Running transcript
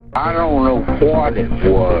I don't know what it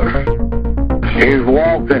was. He's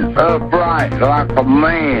walking upright like a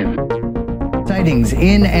man. Sightings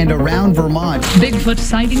in and around Vermont. Bigfoot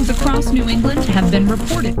sightings across New England have been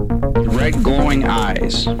reported. Red glowing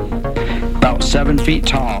eyes, about 7 feet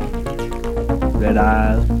tall. Red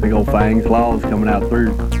eyes, big old fangs, claws coming out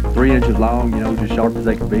through 3 inches long, just sharp as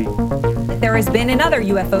they could be. There has been another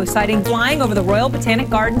UFO sighting flying over the Royal Botanic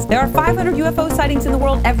Gardens. There are 500 UFO sightings in the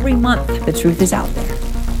world every month. The truth is out there.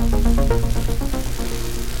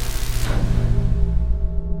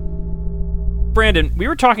 Brandon, we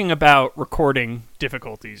were talking about recording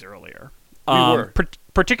difficulties earlier. We were.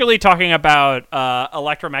 Particularly talking about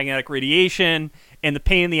electromagnetic radiation and the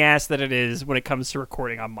pain in the ass that it is when it comes to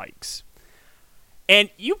recording on mics. And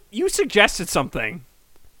you suggested something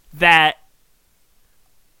that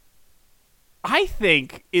I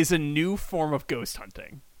think is a new form of ghost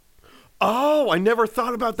hunting. Oh, I never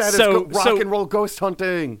thought about that as rock and roll ghost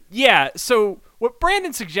hunting. Yeah, so what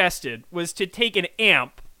Brandon suggested was to take an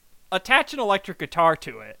amp, attach an electric guitar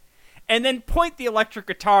to it, and then point the electric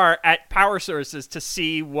guitar at power sources to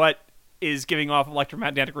see what is giving off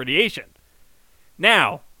electromagnetic radiation.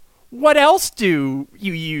 Now, what else do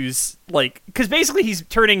you use? Because basically he's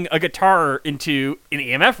turning a guitar into an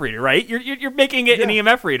EMF reader, right? You're making it an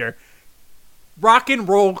EMF reader. Rock and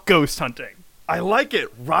roll ghost hunting. I like it.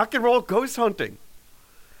 Rock and roll ghost hunting.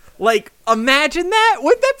 Imagine that.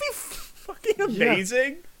 Wouldn't that be fucking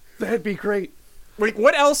amazing? Yeah, that'd be great.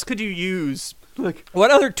 What else could you use?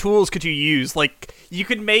 What other tools could you use? You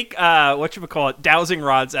could make dowsing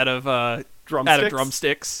rods out of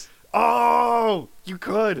drumsticks. Oh, you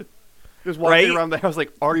could. Just walking around the house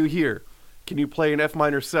are you here? Can you play an F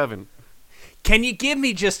minor 7? Can you give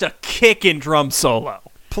me just a kickin' drum solo,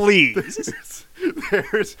 please?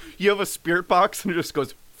 You have a spirit box and it just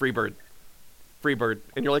goes Freebird,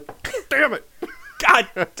 and you're like, damn it, God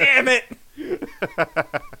damn it.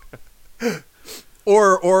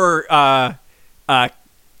 Or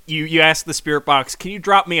you ask the spirit box, can you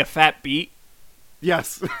drop me a fat beat?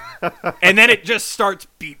 Yes. And then it just starts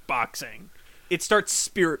beatboxing. It starts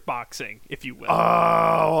spirit boxing, if you will.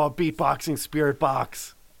 Oh, a beatboxing spirit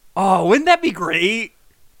box. Oh, wouldn't that be great?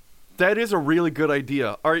 That is a really good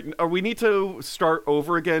idea. All right, we need to start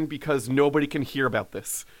over again because nobody can hear about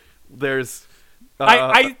this. There's...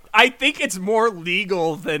 I think it's more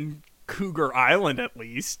legal than Cougar Island, at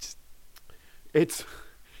least. It's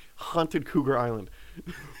Haunted Cougar Island.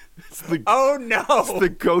 Oh, no! It's the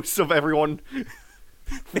ghost of everyone...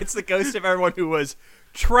 It's the ghost of everyone who was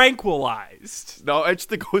tranquilized. No, it's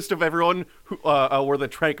the ghost of everyone who where the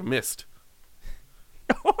trank missed.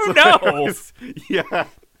 Oh, no! Yeah.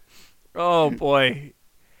 Oh, boy.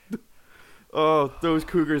 Oh, those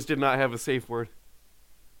cougars did not have a safe word.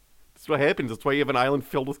 That's what happens. That's why you have an island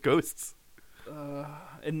filled with ghosts.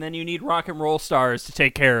 And then you need rock and roll stars to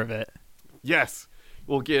take care of it. Yes.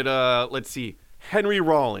 We'll get, let's see, Henry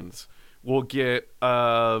Rollins. We'll get,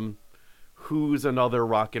 who's another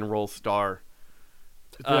rock and roll star?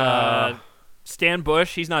 Stan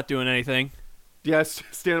Bush, he's not doing anything. Yes,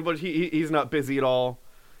 Stan Bush, he's not busy at all.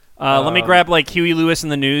 Let me grab Huey Lewis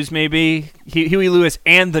and the News, maybe. Huey Lewis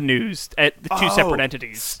and the News at the two separate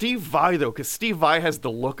entities. Steve Vai, though, because Steve Vai has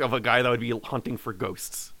the look of a guy that would be hunting for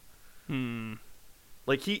ghosts.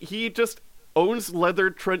 He just owns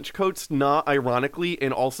leather trench coats, not ironically,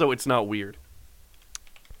 and also it's not weird.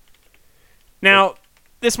 Now,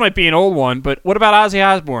 this might be an old one, but what about Ozzy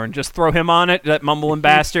Osbourne? Just throw him on it, that mumbling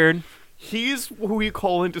bastard? He's who you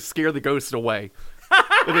call in to scare the ghost away.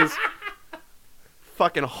 It is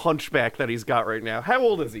fucking hunchback that he's got right now. How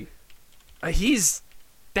old is he?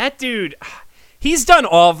 That dude, he's done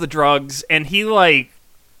all of the drugs, and he's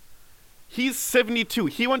 72.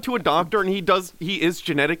 He went to a doctor, and he is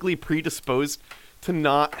genetically predisposed to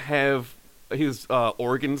not have his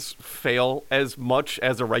organs fail as much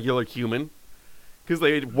as a regular human. Because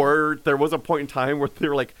there was a point in time where they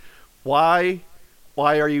were like, why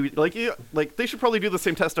are you, they should probably do the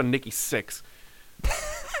same test on Nikki Sixx.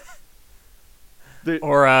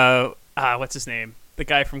 Or, what's his name? The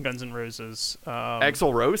guy from Guns N' Roses.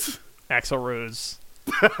 Axl Rose? Axl Rose.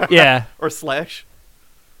 Yeah. Or Slash?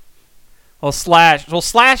 Well,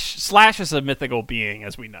 Slash is a mythical being,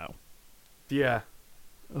 as we know. Yeah.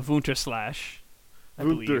 Wunter Slash.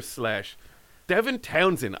 Wunter Slash. Devin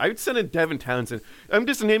Townsend. I would send in Devin Townsend. I'm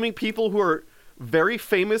just naming people who are very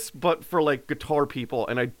famous, but for, guitar people,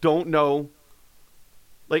 and I don't know...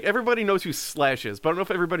 everybody knows who Slash is, but I don't know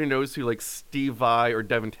if everybody knows who, Steve Vai or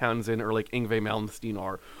Devin Townsend or, Yngwie Malmsteen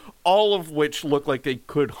are. All of which look like they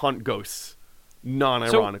could hunt ghosts,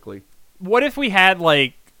 non-ironically. So, what if we had,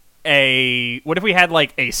 a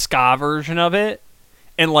ska version of it,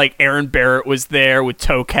 and like Aaron Barrett was there with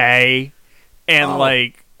Tokay, and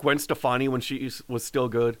like Gwen Stefani when she was still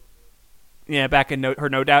good. Yeah, back in her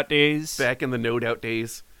No Doubt days. Back in the No Doubt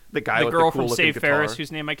days. The guy with girl the cool from looking Save guitar. Ferris,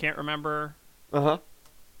 whose name I can't remember. Uh-huh.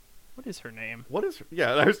 What is her name? What is her?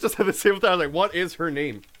 Yeah, I was just at the same time. I was like, what is her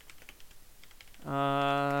name?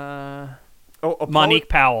 Monique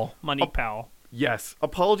Powell. Monique Powell. Yes.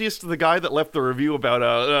 Apologies to the guy that left the review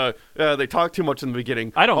about they talked too much in the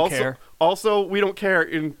beginning. I don't care. Also, we don't care.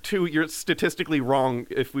 And two, you're statistically wrong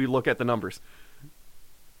if we look at the numbers.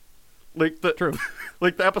 Like the True.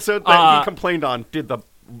 Like the episode that he complained on did the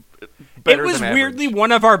better It was than average. weirdly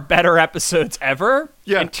one of our better episodes ever.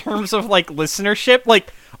 Yeah. In terms of like listenership.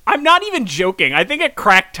 Like, I'm not even joking. I think it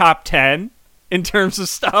cracked top 10 in terms of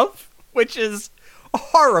stuff, which is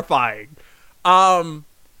horrifying. But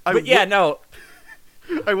yeah, no.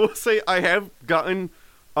 I will say I have gotten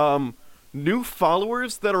new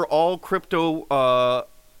followers that are all crypto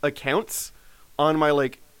accounts on my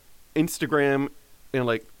like Instagram and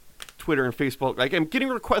like Twitter and Facebook. Like I'm getting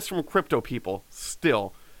requests from crypto people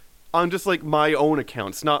still on just like my own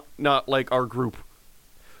accounts, not like our group.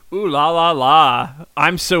 Ooh la la la.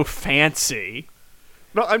 I'm so fancy.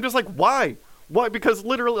 No, I'm just like, why? Why? Because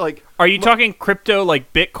literally, like, Are you talking crypto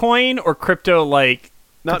like Bitcoin or crypto like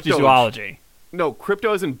Not cryptozoology? no,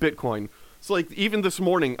 crypto is in Bitcoin. So like even this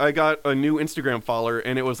morning, I got a new Instagram follower,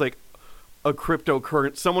 and it was like a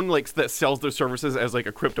cryptocurrency. Someone like that sells their services as like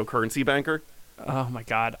a cryptocurrency banker. Oh my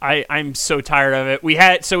god, I'm so tired of it. We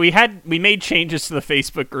made changes to the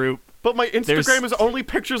Facebook group. But my Instagram is only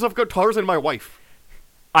pictures of guitars and my wife.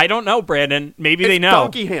 I don't know, Brandon. Maybe they It's know.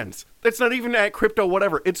 donkey hands. It's not even at crypto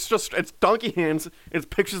whatever. It's donkey hands. It's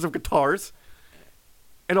pictures of guitars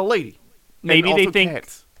and a lady. Maybe and they also think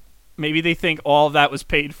cats. maybe they think all of that was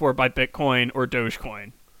paid for by Bitcoin or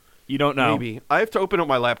Dogecoin. You don't know. Maybe. I have to open up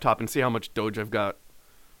my laptop and see how much Doge I've got.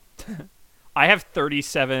 I have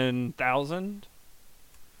 37,000.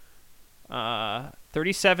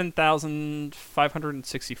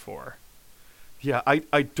 37,564. Yeah,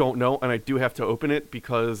 I don't know, and I do have to open it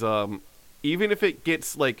because even if it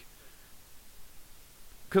gets like,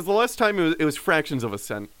 because the last time it was fractions of a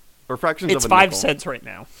cent or fractions It's of a 5 nickel. cents right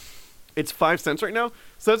now. It's 5 cents right now,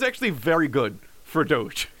 so that's actually very good for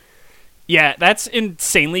Doge. Yeah, that's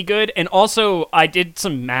insanely good. And also, I did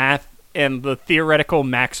some math, and the theoretical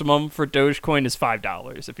maximum for Dogecoin is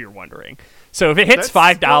 $5, if you're wondering. So if it hits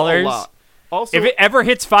That's still a $5, lot. Also, if it ever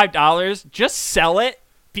hits $5, just sell it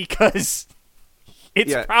because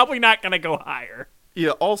it's Yeah. probably not going to go higher.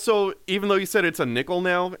 yeah. Also, even though you said it's a nickel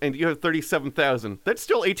now, and you have 37,000, that's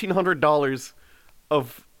still $1,800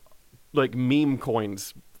 of like meme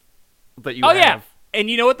coins that you Oh, have. yeah. And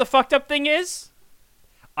you know what the fucked up thing is?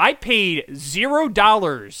 I paid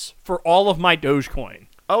 $0 for all of my Dogecoin.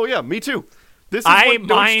 Oh yeah, me too. This is I when Doge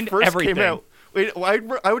mined first everything. came out.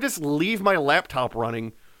 I would just leave my laptop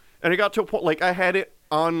running, and it got to a point like I had it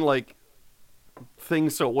on like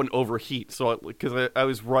things so it wouldn't overheat. So because I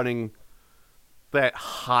was running that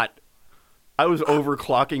hot, I was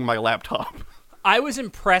overclocking my laptop. I was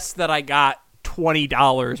impressed that I got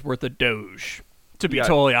 $20 worth of Doge, to be Yeah.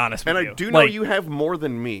 totally honest with And you. I do know Like, you have more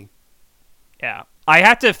than me. Yeah. I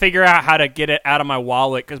have to figure out how to get it out of my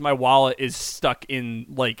wallet because my wallet is stuck in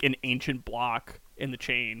like an ancient block in the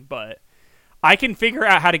chain, but I can figure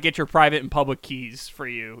out how to get your private and public keys for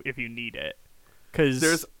you if you need it.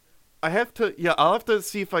 Because I'll have to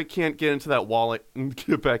see if I can't get into that wallet and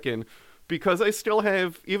get back in, because I still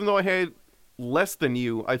have, even though I had less than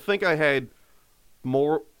you, I think I had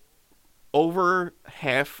more, over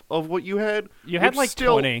half of what you had. you had which like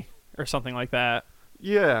still, 20 or something like that.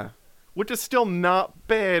 Yeah, which is still not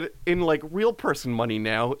bad in like real person money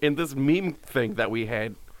now in this meme thing that we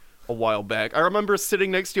had a while back. I remember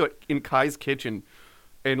sitting next to you in Kai's kitchen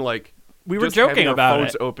and like We were just having joking our about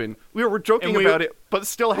phones it. open. We were joking And about it, but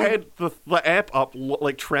still had the app up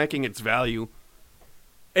like tracking its value.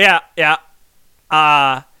 Yeah.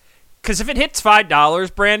 Because if it hits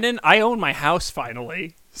 $5, Brandon, I own my house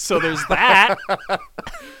finally. So there's that.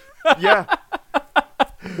 Yeah.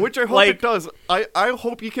 Which I hope Like- it does. I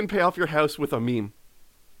hope you can pay off your house with a meme.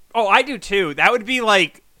 Oh, I do too. That would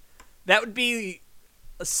be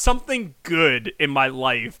something good in my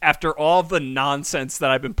life after all the nonsense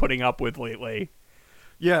that I've been putting up with lately.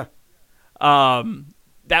 Yeah.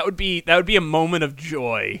 That would be a moment of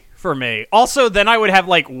joy for me. Also, then I would have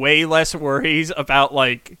like way less worries about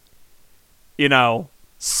like, you know,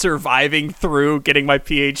 surviving through getting my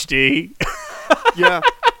PhD. Yeah.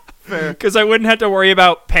 Fair. Because I wouldn't have to worry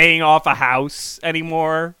about paying off a house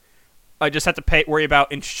anymore. I just have to worry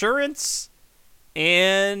about insurance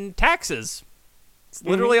and taxes. It's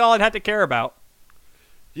literally all I'd have to care about.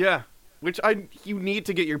 Yeah, you need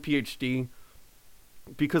to get your PhD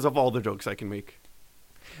because of all the jokes I can make.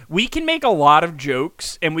 We can make a lot of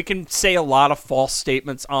jokes, and we can say a lot of false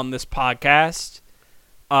statements on this podcast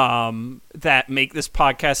that make this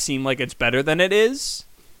podcast seem like it's better than it is,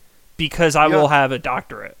 because I will have a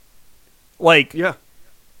doctorate. Like, yeah,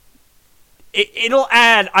 it'll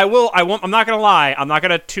add. I won't. I'm not gonna lie. I'm not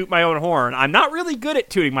gonna toot my own horn. I'm not really good at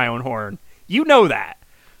tooting my own horn. You know that.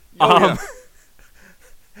 Yeah.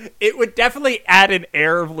 It would definitely add an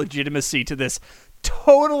air of legitimacy to this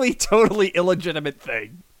totally illegitimate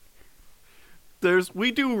thing.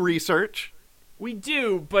 We do research. We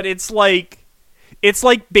do, but it's like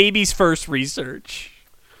baby's first research.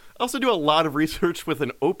 I also do a lot of research with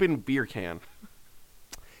an open beer can.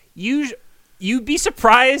 You'd be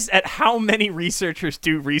surprised at how many researchers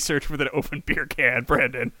do research with an open beer can,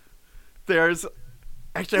 Brandon. Actually,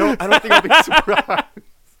 I don't think I'll be surprised.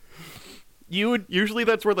 Usually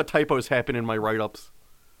that's where the typos happen in my write-ups.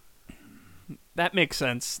 That makes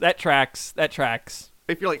sense. That tracks.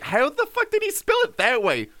 If you're like, how the fuck did he spell it that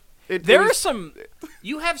way?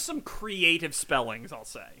 You have some creative spellings, I'll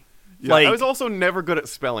say. Yeah, I was also never good at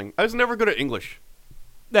spelling. I was never good at English.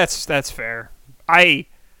 That's fair. I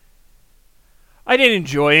didn't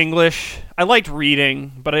enjoy English. I liked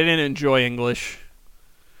reading, but I didn't enjoy English.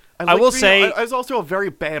 I will say I was also a very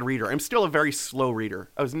bad reader. I'm still a very slow reader.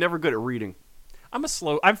 I was never good at reading.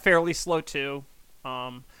 I'm fairly slow too.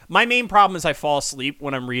 My main problem is I fall asleep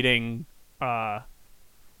when I'm reading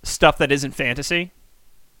stuff that isn't fantasy.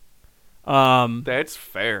 That's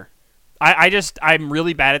fair. I'm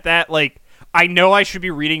really bad at that. Like, I know I should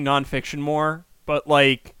be reading nonfiction more, but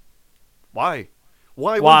like, why?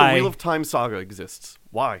 Why when the Wheel of Time saga exists?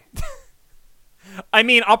 Why? I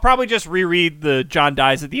mean, I'll probably just reread the John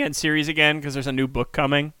Dies at the End series again because there's a new book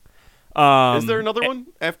coming. Is there another one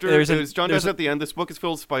after John Dies at the End? This book is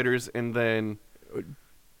filled with spiders, and then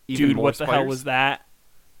dude, what the hell was that?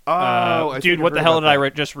 Oh, dude, what the hell did I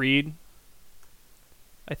just read?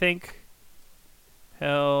 I think.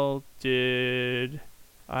 Hell did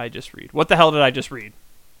I just read? What the hell did I just read?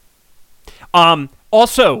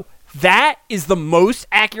 Also, that is the most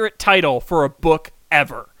accurate title for a book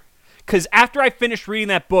ever. Because after I finished reading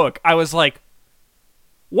that book, I was like,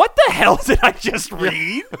 what the hell did I just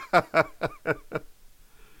read?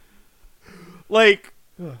 Like,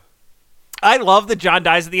 I love the John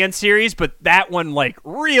Dies at the End series, but that one, like,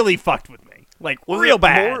 really fucked with me. Like, real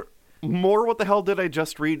bad. More what the hell did I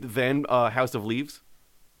just read than House of Leaves?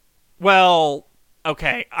 Well,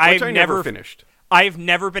 okay. I never finished. I've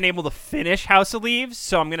never been able to finish House of Leaves,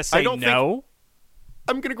 so I'm going to say no.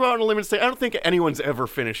 I'm going to go out on a limb and say I don't think anyone's ever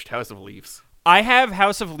finished House of Leaves. I have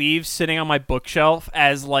House of Leaves sitting on my bookshelf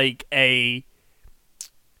as like it's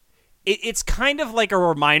kind of like a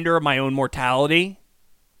reminder of my own mortality.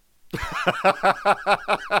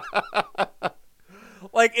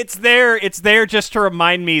 Like, it's there just to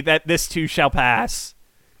remind me that this too shall pass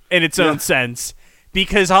in its own sense,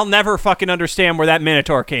 because I'll never fucking understand where that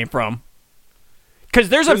Minotaur came from. Because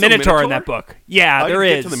there's a Minotaur in that book. Yeah, there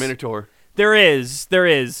is. Get to the Minotaur. There is.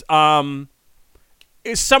 It's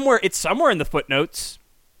somewhere in the footnotes.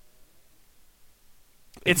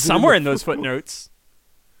 It's somewhere in those footnotes.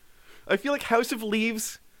 I feel like House of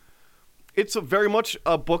Leaves, it's very much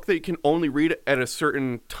a book that you can only read at a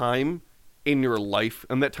certain time in your life,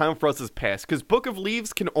 and that time for us is past. Because Book of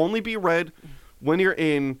Leaves can only be read when you're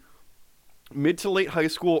in mid to late high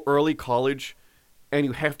school, early college, and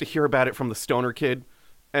you have to hear about it from the stoner kid.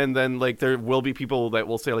 And then, like, there will be people that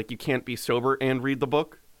will say, like, you can't be sober and read the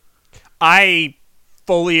book. I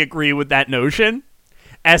fully agree with that notion.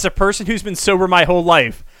 As a person who's been sober my whole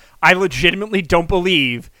life, I legitimately don't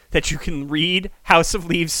believe that you can read House of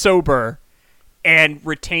Leaves sober and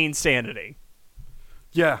retain sanity.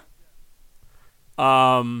 Yeah.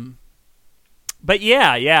 But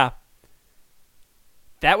yeah.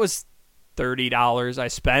 That was $30 I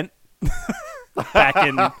spent back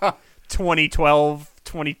in 2012,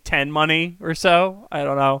 2010 money or so. I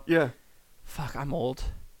don't know. Yeah. Fuck, I'm old.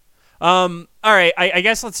 All right, I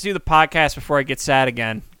guess let's do the podcast before I get sad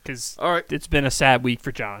again, because it's been a sad week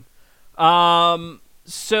for John.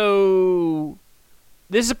 So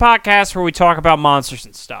this is a podcast where we talk about monsters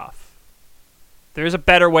and stuff. There's a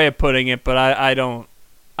better way of putting it, but I don't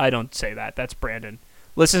say that. That's Brandon.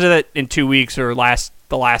 Listen to that in 2 weeks or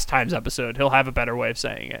the last time's episode. He'll have a better way of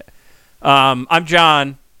saying it. I'm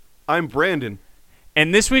John. I'm Brandon.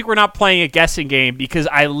 And this week we're not playing a guessing game because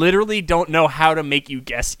I literally don't know how to make you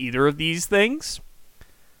guess either of these things.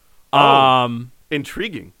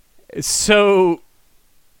 Intriguing. So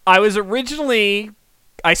I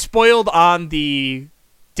spoiled on the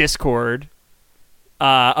Discord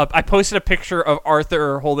I posted a picture of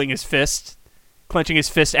Arthur holding his fist, clenching his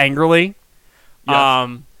fist angrily.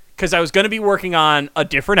 Yes. Because I was going to be working on a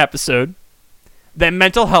different episode. Then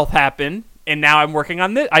mental health happened, and now I'm working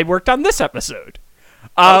on this. I worked on this episode.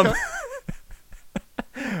 Okay.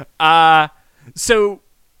 So,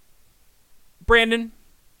 Brandon,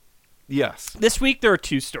 Yes. this week there are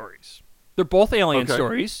 2 stories. They're both alien Okay.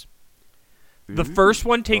 stories. The first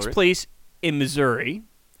one takes Alright. place in Missouri,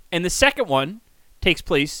 and the second one takes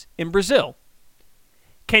place in Brazil.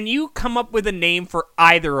 Can you come up with a name for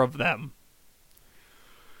either of them?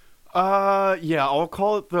 Yeah, I'll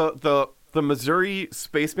call it the Missouri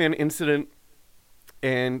Spaceman incident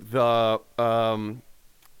and the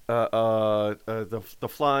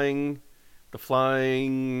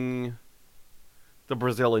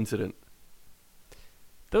Brazil incident.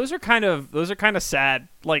 Those are kind of sad.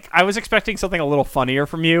 Like, I was expecting something a little funnier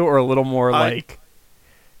from you, or a little more like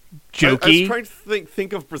jokey. I was trying to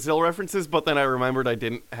think of Brazil references, but then I remembered I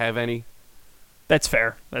didn't have any. That's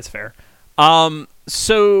fair.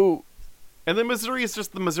 So And then Missouri is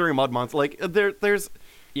just the Missouri Mud Monster. Like there's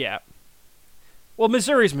yeah. Well,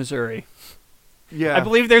 Missouri's Missouri. yeah. I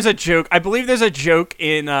believe there's a joke.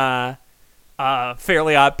 In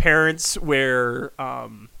Fairly Odd Parents where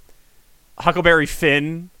Huckleberry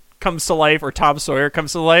Finn comes to life, or Tom Sawyer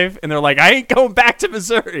comes to life, and they're like, "I ain't going back to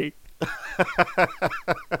Missouri."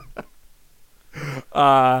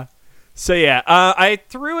 So yeah, I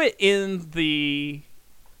threw it in the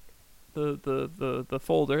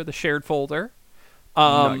folder, the shared folder.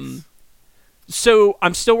 Nice. So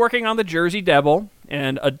I'm still working on the Jersey Devil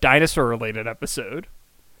and a dinosaur-related episode.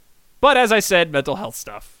 But as I said, mental health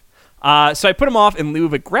stuff. So I put them off in lieu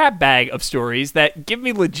of a grab bag of stories that give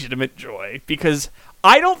me legitimate joy, because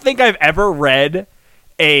I don't think I've ever read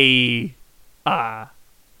a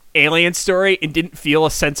alien story and didn't feel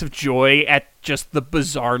a sense of joy at just the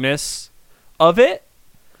bizarreness of it.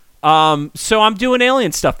 So I'm doing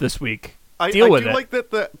alien stuff this week. Deal with it. I do like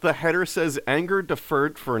that the header says anger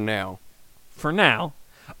deferred for now. For now.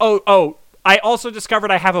 Oh, I also discovered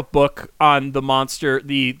I have a book on the monster,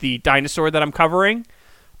 the dinosaur that I'm covering.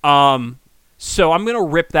 So I'm going to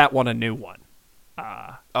rip that one a new one.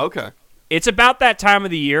 Okay. It's about that time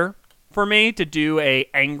of the year for me to do a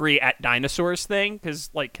angry at dinosaurs thing, because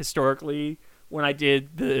like historically when I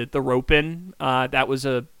did the rope-in, that was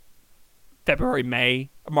a February,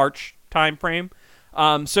 March time frame.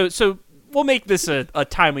 So we'll make this a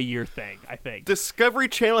time of year thing, I think. Discovery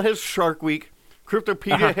Channel has Shark Week.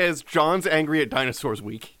 Cryptopedia has John's Angry at Dinosaurs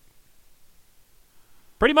Week.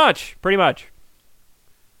 Pretty much.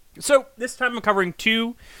 So this time I'm covering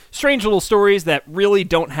 2 strange little stories that really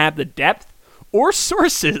don't have the depth or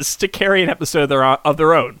sources to carry an episode of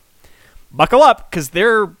their own. Buckle up, because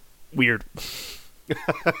they're weird.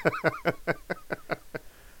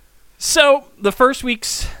 So the first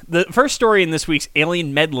story in this week's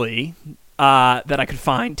Alien Medley that I could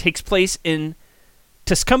find takes place in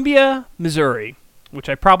Tuscumbia, Missouri, which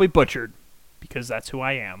I probably butchered because that's who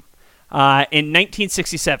I am, in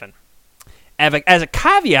 1967. As a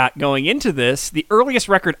caveat going into this, the earliest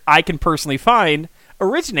record I can personally find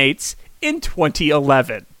originates in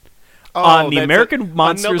 2011 on the American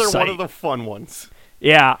Monsters site. Another one of the fun ones.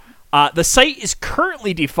 Yeah. The site is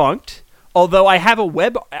currently defunct, although I have a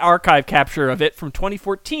web archive capture of it from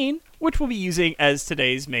 2014, which we'll be using as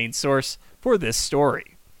today's main source for this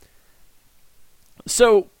story.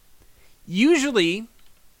 So, usually,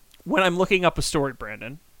 when I'm looking up a story,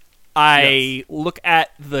 Brandon, I look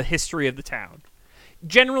at the history of the town.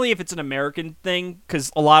 Generally, if it's an American thing,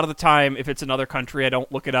 because a lot of the time, if it's another country, I don't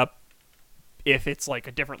look it up if it's like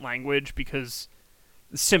a different language, because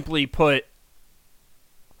simply put,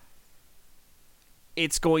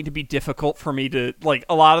 it's going to be difficult for me to, like,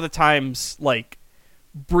 a lot of the times, like,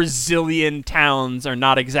 Brazilian towns are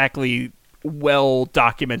not exactly well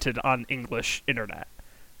documented on English internet,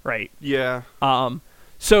 right? Yeah.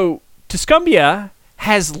 So Tuscumbia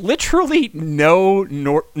has literally no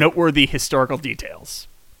noteworthy historical details.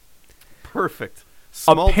 Perfect.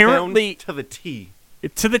 Small Apparently, town to the T.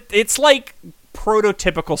 It's like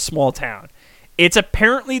prototypical small town. It's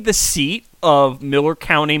apparently the seat of Miller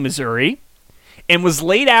County, Missouri, and was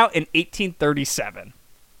laid out in 1837.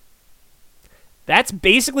 That's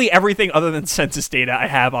basically everything other than census data I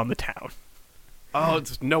have on the town. Oh,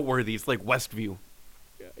 it's noteworthy. It's like Westview.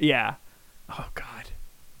 Yeah. Oh God,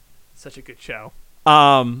 such a good show.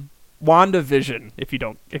 WandaVision, if you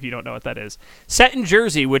don't know what that is, set in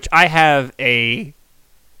Jersey, which I have a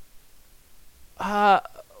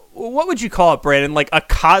what would you call it, Brandon? Like a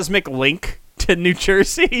cosmic link to New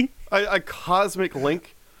Jersey? A cosmic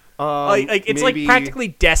link. Like it's maybe... like practically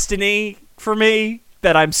destiny for me.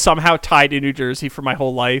 that I'm somehow tied to New Jersey for my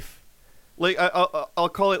whole life. Like, I'll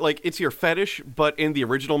call it, like, it's your fetish, but in the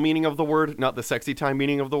original meaning of the word, not the sexy time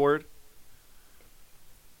meaning of the word.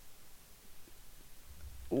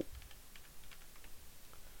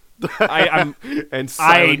 I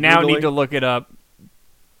now need to look it up.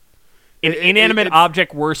 An inanimate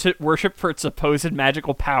object worship for its supposed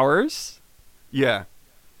magical powers? Yeah.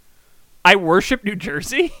 I worship New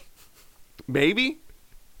Jersey? Maybe?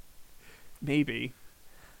 Maybe.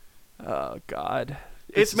 Oh, God.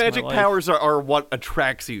 Its magic powers are what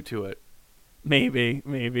attracts you to it.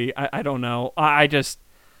 Maybe. I don't know. I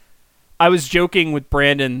was joking with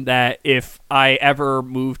Brandon that if I ever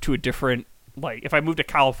moved to a different, like, if I moved to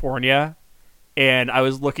California and I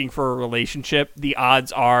was looking for a relationship, the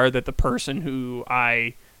odds are that the person who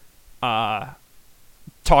I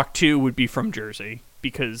talk to would be from Jersey,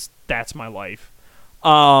 because that's my life.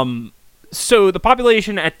 So the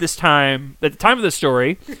population at the time of this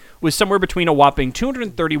story, was somewhere between a whopping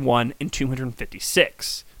 231 and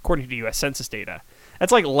 256, according to U.S. Census data.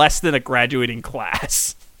 That's like less than a graduating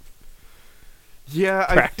class. Yeah,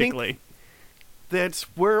 practically. I think that's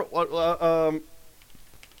where. I'm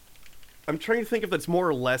trying to think if that's more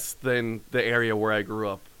or less than the area where I grew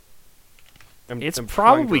up. It's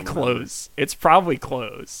probably close. It's probably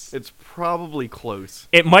close. It's probably close.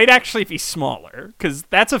 It might actually be smaller, because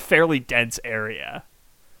that's a fairly dense area,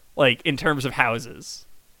 like, in terms of houses.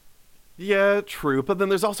 Yeah, true. But then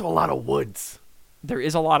there's also a lot of woods. There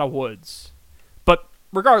is a lot of woods. But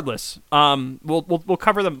regardless, we'll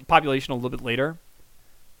cover the population a little bit later.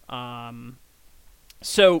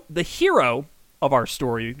 So the hero of our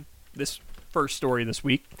story, this first story this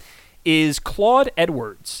week, is Claude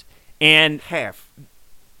Edwards. And half.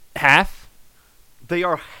 They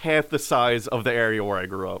are half the size of the area where I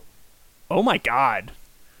grew up. Oh my God.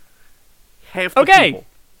 Half the people.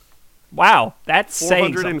 Wow, that's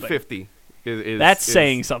saying something. 450 that's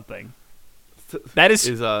saying something. That is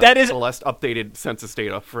Celeste updated census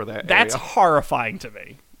data for that That's area. horrifying to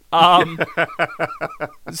me.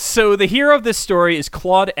 So the hero of this story is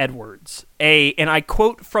Claude Edwards, and I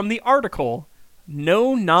quote from the article,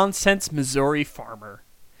 no-nonsense Missouri farmer.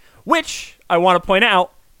 Which, I want to point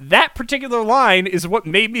out, that particular line is what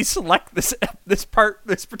made me select this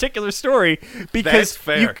particular story, because that's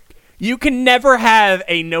fair. You can never have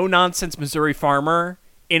a no-nonsense Missouri farmer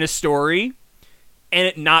in a story and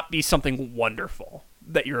it not be something wonderful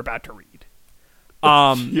that you're about to read.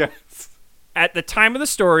 Yes. At the time of the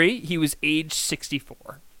story, he was age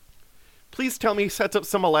 64. Please tell me he sets up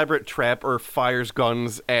some elaborate trap or fires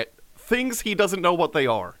guns at things he doesn't know what they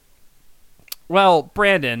are. Well,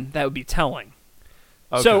 Brandon, that would be telling.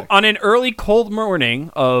 Okay. So, on an early cold morning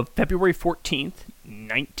of February 14th,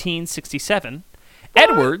 1967,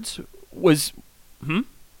 Edwards was...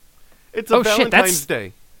 It's a Valentine's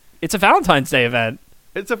Day. It's a Valentine's Day event.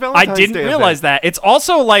 It's a Valentine's Day I didn't realize that. It's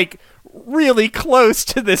also, like, really close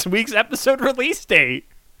to this week's episode release date.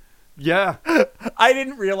 Yeah. I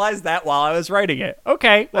didn't realize that while I was writing it.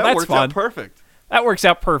 Okay, well, that's fun. That works out perfect. That works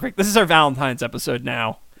out perfect. This is our Valentine's episode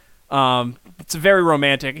now. It's very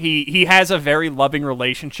romantic. He has a very loving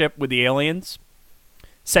relationship with the aliens.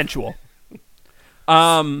 Sensual.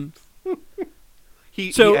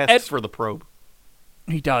 He asks for the probe.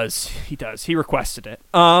 He does. He requested it.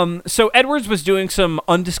 So Edwards was doing some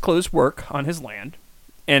undisclosed work on his land.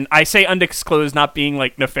 And I say undisclosed not being,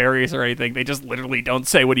 like, nefarious or anything. They just literally don't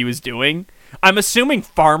say what he was doing. I'm assuming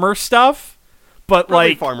farmer stuff, but probably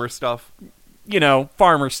like... farmer stuff. You know,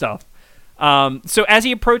 farmer stuff. So as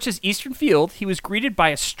he approached his eastern field, he was greeted by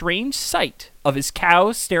a strange sight of his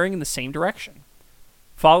cows staring in the same direction.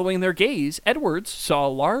 Following their gaze, Edwards saw a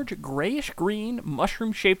large grayish-green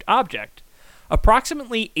mushroom-shaped object,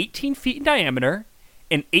 approximately 18 feet in diameter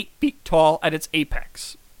and 8 feet tall at its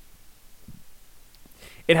apex.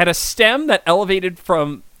 It had a stem that elevated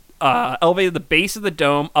the base of the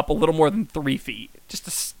dome up a little more than 3 feet,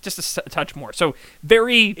 just a touch more. So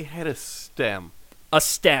very. It had a stem. A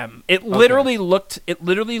stem. It literally looked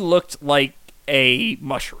like a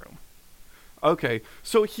mushroom. Okay,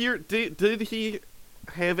 so here did he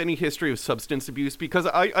have any history of substance abuse? Because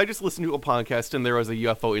I just listened to a podcast and there was a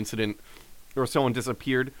UFO incident where someone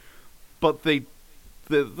disappeared, but the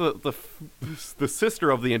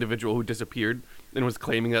sister of the individual who disappeared and was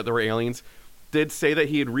claiming that there were aliens did say that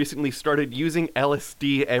he had recently started using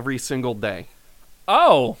LSD every single day.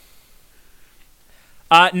 Oh.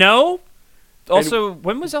 No. Also,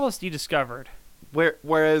 when was LSD discovered?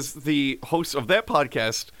 Whereas the hosts of that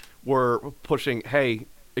podcast were pushing, hey,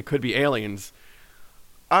 it could be aliens.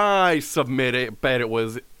 I bet it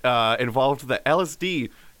was involved that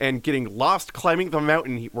LSD and getting lost climbing the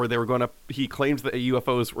mountain where they were going to. He claims that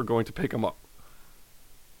UFOs were going to pick him up.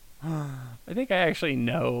 I think I actually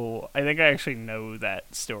know that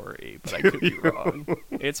story, but I could be wrong.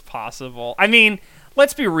 It's possible. I mean,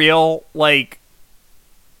 let's be real. Like,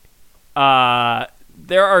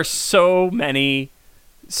 there are so many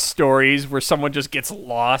stories where someone just gets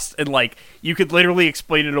lost, and like you could literally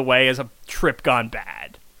explain it away as a trip gone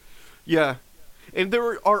bad. Yeah, and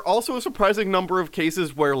there are also a surprising number of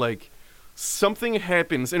cases where like something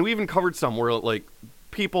happens, and we even covered some where like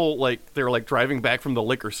people like they're like driving back from the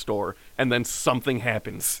liquor store and then something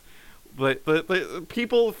happens. But the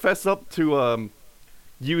people fess up to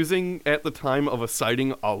using at the time of a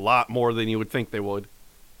sighting a lot more than you would think they would.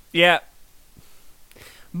 Yeah,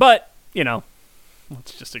 but you know,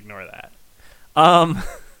 let's just ignore that.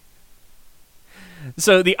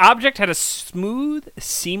 So the object had a smooth,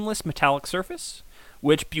 seamless metallic surface,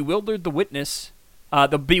 which bewildered the witness.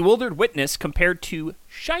 The bewildered witness compared to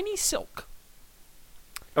shiny silk.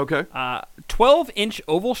 Okay. 12-inch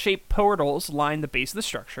oval-shaped portals lined the base of the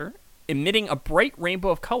structure, emitting a bright rainbow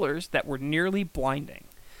of colors that were nearly blinding.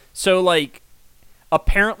 So, like,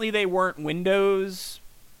 apparently they weren't windows,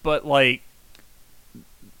 but, like,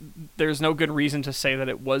 there's no good reason to say that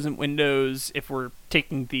it wasn't windows if we're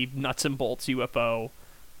taking the nuts and bolts UFO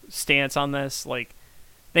stance on this. Like,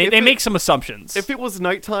 they make some assumptions. If it was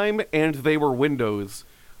nighttime and they were windows,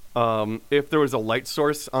 if there was a light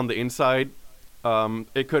source on the inside,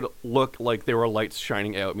 it could look like there were lights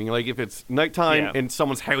shining out. I mean, like if it's nighttime and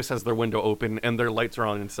someone's house has their window open and their lights are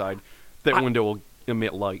on inside, that window will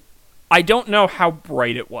emit light. I don't know how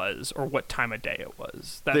bright it was or what time of day it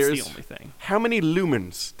was. That's the only thing. How many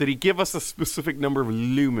lumens? Did he give us a specific number of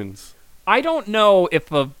lumens? I don't know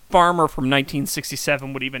if a farmer from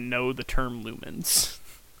 1967 would even know the term lumens.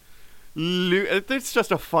 It's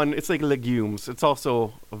just it's like legumes. It's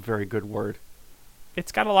also a very good word.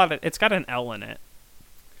 It's got an L in it.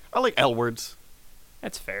 I like L words.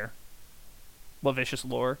 That's fair. Lavicious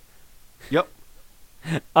lore. Yep.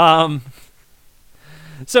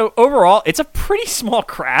 So overall, it's a pretty small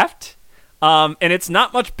craft, and it's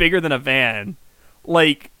not much bigger than a van.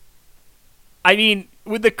 Like, I mean,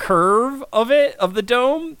 with the curve of the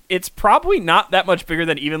dome, it's probably not that much bigger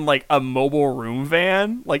than even like a mobile room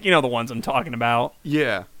van. Like, you know, the ones I'm talking about.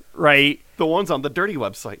 Yeah. Right? The ones on the dirty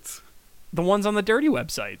websites.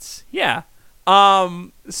 Yeah.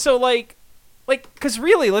 So like, because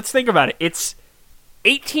really, let's think about it. It's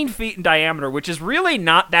 18 feet in diameter, which is really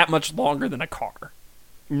not that much longer than a car.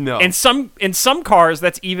 No. And in some cars,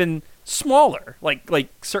 that's even smaller. Like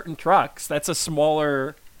certain trucks, that's a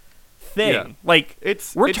smaller thing. Yeah. Like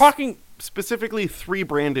we're talking specifically 3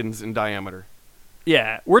 Brandons in diameter.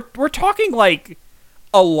 Yeah, we're talking like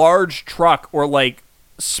a large truck or like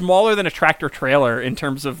smaller than a tractor trailer in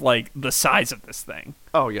terms of like the size of this thing.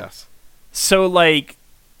 Oh yes. So like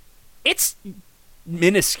it's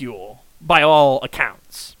minuscule by all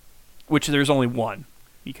accounts, which there's only one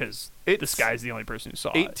because this guy's the only person who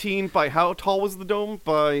saw 18 by how tall was the dome?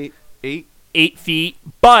 By 8? 8 feet,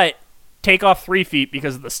 but take off 3 feet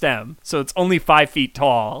because of the stem. So it's only 5 feet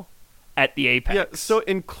tall at the apex. Yeah, so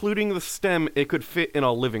including the stem, it could fit in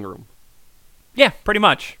a living room. Yeah, pretty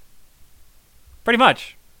much.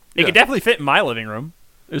 It could definitely fit in my living room.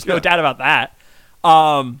 There's no doubt about that.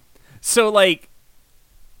 So, like,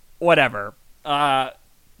 whatever. The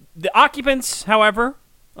occupants, however,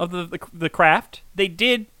 of the craft, they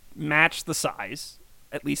did match the size,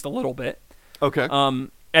 at least a little bit. Okay.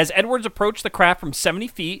 As Edwards approached the craft from 70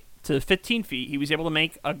 feet to 15 feet, he was able to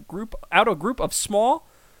make a group of small,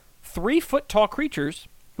 3-foot-tall creatures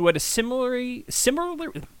who had a similarly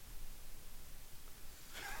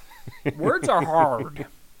words are hard.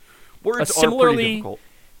 Words a similarly are pretty difficult.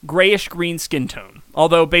 Grayish-green skin tone.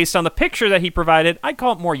 Although, based on the picture that he provided, I'd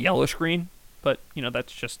call it more yellowish-green. But, you know,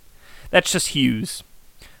 that's just hues.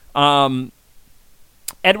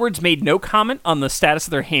 Edwards made no comment on the status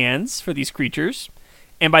of their hands for these creatures.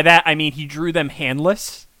 And by that, I mean he drew them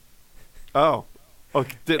handless. Oh.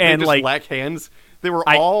 Okay. Did they just lack hands? They were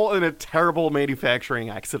all in a terrible manufacturing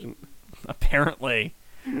accident. Apparently.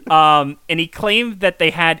 And he claimed that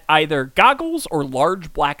they had either goggles or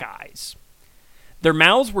large black eyes. Their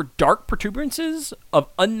mouths were dark protuberances of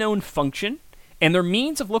unknown function, and their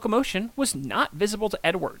means of locomotion was not visible to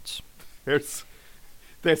Edwards. That's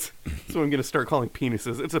what I'm going to start calling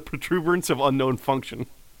penises. It's a protuberance of unknown function.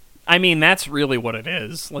 I mean, that's really what it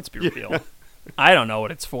is. Let's be real. I don't know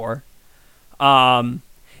what it's for.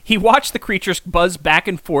 He watched the creatures buzz back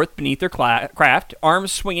and forth beneath their craft,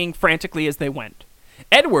 arms swinging frantically as they went.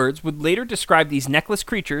 Edwards would later describe these necklace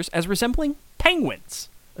creatures as resembling penguins.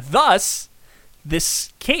 Thus,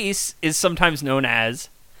 This case is sometimes known as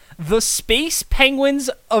the Space Penguins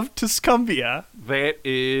of Tuscumbia. That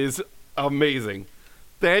is amazing.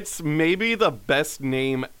 That's maybe the best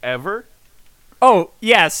name ever. Oh,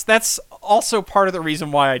 yes, that's also part of the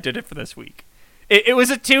reason why I did it for this week. It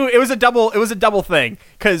was a double thing,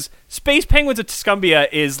 because Space Penguins of Tuscumbia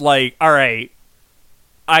is like, all right,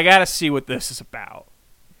 I gotta see what this is about.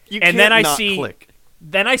 Then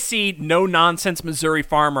I see No Nonsense Missouri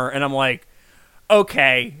Farmer, and I'm like,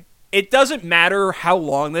 okay, it doesn't matter how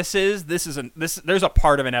long this is. There's a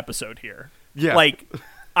part of an episode here. Yeah. Like,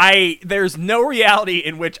 there's no reality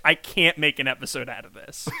in which I can't make an episode out of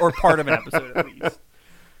this, or part of an episode at least.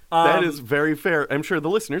 That is very fair. I'm sure the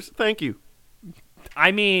listeners, thank you.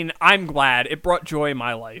 I mean, I'm glad. It brought joy in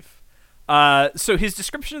my life. So his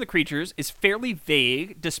description of the creatures is fairly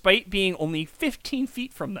vague, despite being only 15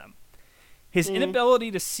 feet from them. His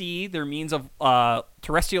inability to see their means of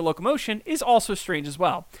terrestrial locomotion is also strange as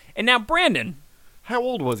well. And now, Brandon. How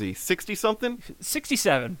old was he? 60-something?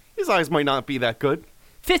 67. His eyes might not be that good.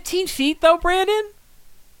 15 feet, though, Brandon?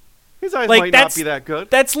 His eyes might not be that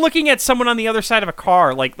good. That's looking at someone on the other side of a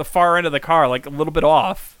car, like the far end of the car, like a little bit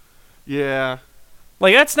off. Yeah.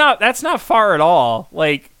 Like, that's not far at all.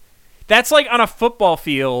 Like, that's like on a football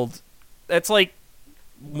field. That's like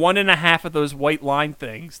 1.5 of those white line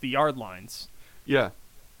things, the yard lines. Yeah.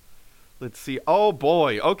 Let's see. Oh,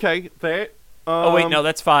 boy. Okay. That. Oh, wait, no,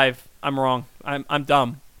 that's 5. I'm wrong. I'm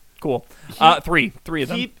dumb. Cool. Three of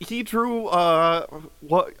them. He drew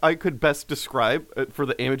what I could best describe for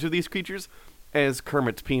the image of these creatures as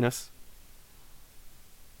Kermit's penis.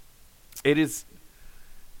 It is.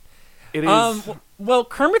 Well,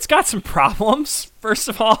 Kermit's got some problems, first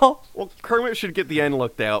of all. Well, Kermit should get the end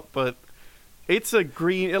looked out, but it's a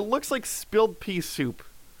green. It looks like spilled pea soup.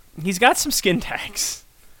 He's got some skin tags,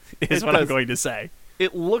 is what I'm going to say.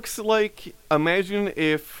 It looks like, imagine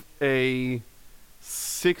if a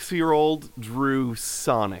 6-year-old drew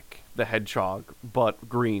Sonic the Hedgehog, but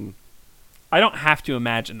green. I don't have to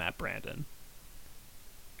imagine that, Brandon.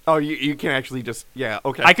 Oh, you can actually just, yeah,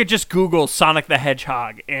 okay. I could just Google Sonic the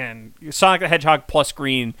Hedgehog and Sonic the Hedgehog plus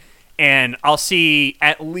green, and I'll see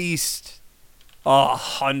at least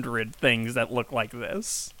 100 things that look like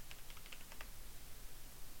this.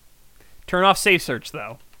 Turn off Safe Search,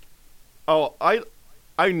 though. Oh,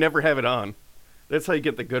 I never have it on. That's how you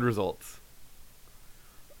get the good results.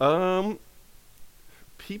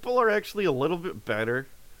 People are actually a little bit better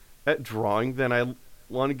at drawing than I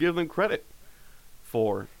want to give them credit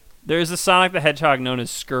for. There's a Sonic the Hedgehog known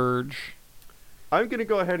as Scourge. I'm going to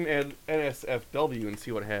go ahead and add NSFW and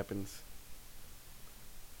see what happens.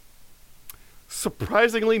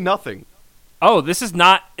 Surprisingly, nothing. Oh, this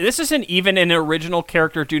isn't even an original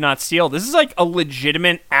character Do Not Steal. This is like a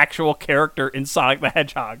legitimate actual character in Sonic the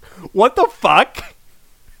Hedgehog. What the fuck?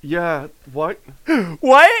 Yeah, what?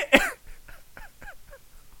 What?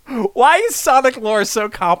 Why is Sonic lore so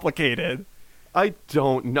complicated? I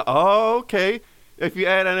don't know. Oh, okay. If you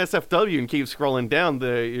add NSFW and keep scrolling down,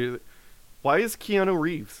 why is Keanu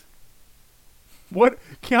Reeves? What?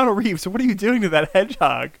 Keanu Reeves, what are you doing to that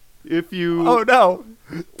hedgehog? If you... Oh, no.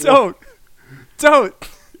 Don't. Don't.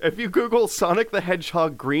 If you Google Sonic the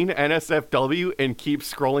Hedgehog green NSFW and keep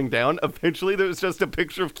scrolling down, eventually there's just a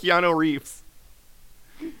picture of Keanu Reeves.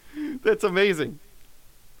 That's amazing.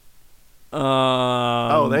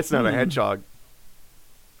 Oh, that's not a hedgehog.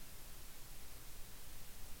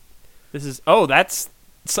 That's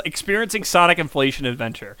experiencing Sonic inflation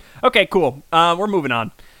adventure. Okay, cool. We're moving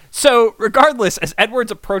on. So, regardless, as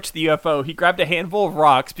Edwards approached the UFO, he grabbed a handful of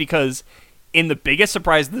rocks because, in the biggest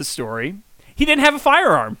surprise of the story, he didn't have a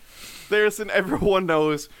firearm. Everyone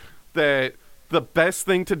knows that the best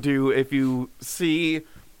thing to do if you see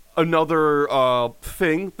another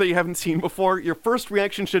thing that you haven't seen before, your first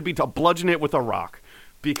reaction should be to bludgeon it with a rock.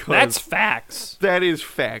 Because that's facts. That is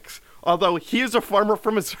facts. Although he is a farmer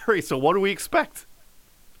from Missouri, so what do we expect?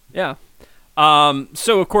 Yeah.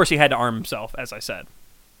 So of course he had to arm himself, as I said.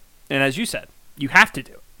 And as you said, you have to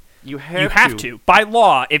do it. You have to. By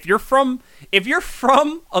law, if you're from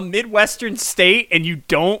a Midwestern state and you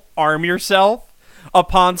don't arm yourself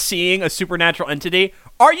upon seeing a supernatural entity,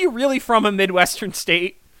 are you really from a Midwestern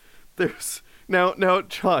state? Now,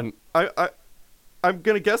 John, I'm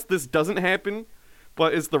gonna guess this doesn't happen,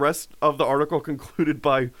 but is the rest of the article concluded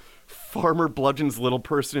by farmer bludgeons little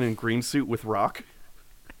person in green suit with rock?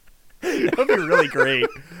 That would be really great.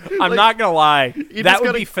 I'm not gonna lie, that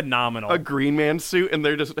would be phenomenal. A green man suit, and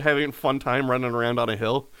they're just having a fun time running around on a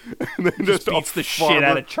hill, and then just beats the shit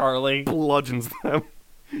out of Charlie. Bludgeons them.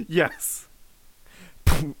 Yes.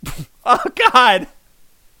 Oh God.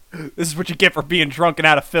 This is what you get for being drunk and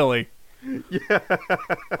out of Philly.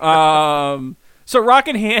 So rock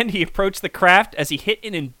in hand, he approached the craft as he hit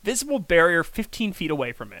an invisible barrier 15 feet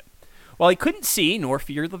away from it. While he couldn't see nor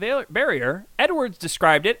fear the barrier, Edwards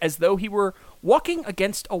described it as though he were walking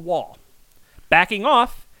against a wall. Backing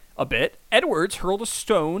off a bit, Edwards hurled a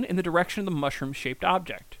stone in the direction of the mushroom-shaped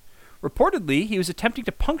object. Reportedly, he was attempting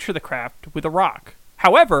to puncture the craft with a rock.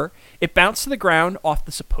 However, it bounced to the ground off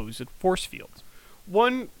the supposed force field.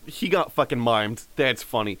 One, he got fucking mimed. That's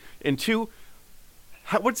funny. And two,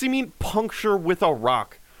 what does he mean puncture with a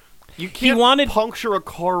rock? You can't puncture a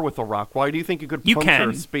car with a rock. Why do you think you could puncture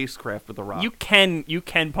a spacecraft with a rock? You can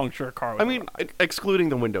puncture a car with a rock. I mean, excluding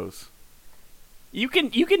the windows. You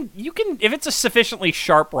can if it's a sufficiently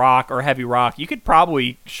sharp rock or heavy rock, you could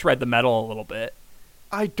probably shred the metal a little bit.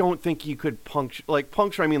 I don't think you could puncture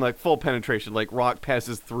I mean like full penetration, like rock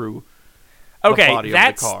passes through the body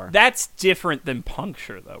of the car. That's different than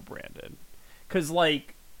puncture though, Brandon. Cuz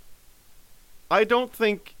like I don't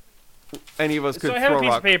think any of us could throw a rock. So I have a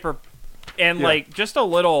piece of paper and like just a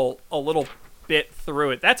little bit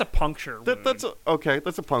through it. That's a puncture wound. That's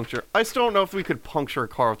a puncture. I still don't know if we could puncture a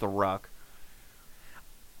car with a rock.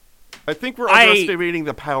 I think we're underestimating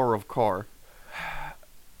the power of car.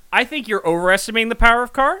 I think you're overestimating the power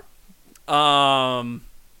of car.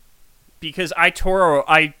 Because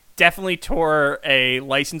I definitely tore a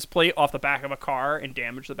license plate off the back of a car and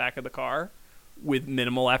damaged the back of the car with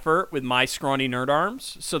minimal effort with my scrawny nerd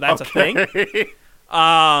arms. So that's a thing.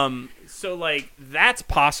 So like that's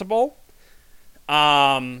possible.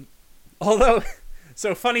 Although,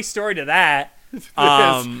 so funny story to that.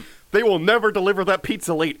 They will never deliver that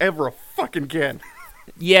pizza late ever fucking again.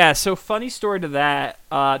 Yeah, so funny story to that.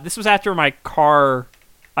 This was after my car,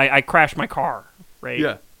 I crashed my car, right?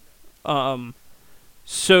 Yeah.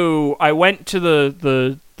 So I went to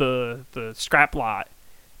the scrap lot,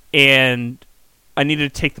 and I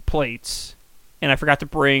needed to take the plates, and I forgot to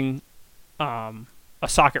bring a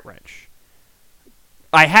socket wrench.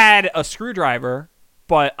 I had a screwdriver,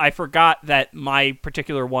 but I forgot that my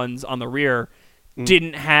particular ones on the rear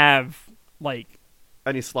didn't have like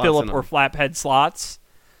any slots Phillip or flathead slots.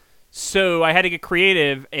 So I had to get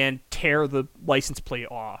creative and tear the license plate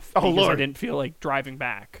off because I didn't feel like driving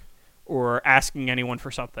back or asking anyone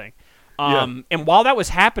for something. And while that was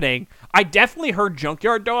happening, I definitely heard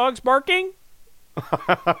junkyard dogs barking.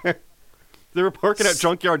 They were barking at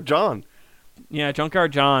Junkyard John. Yeah,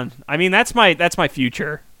 Junkyard John. I mean, that's my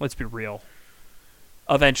future. Let's be real.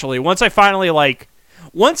 Eventually, once I finally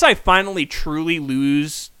truly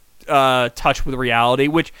lose touch with reality,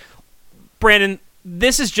 which, Brandon,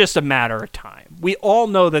 this is just a matter of time. We all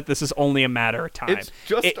know that this is only a matter of time. It's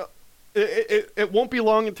just it won't be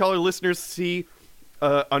long until our listeners see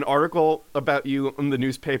an article about you in the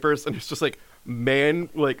newspapers, and it's just like man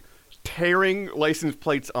like tearing license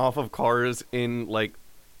plates off of cars in like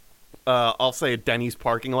I'll say a Denny's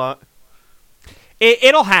parking lot.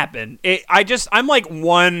 It'll happen. I'm like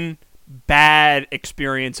one bad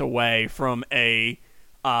experience away from a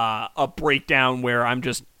breakdown where I'm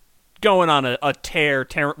just going on a tear,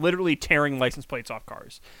 literally tearing license plates off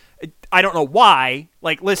cars. I don't know why.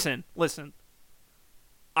 Like, listen.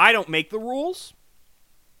 I don't make the rules.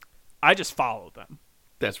 I just follow them.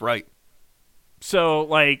 That's right. So,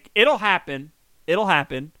 like, it'll happen. It'll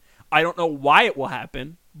happen. I don't know why it will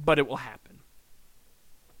happen, but it will happen.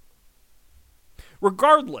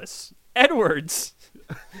 Regardless, Edwards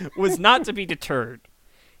was not to be deterred.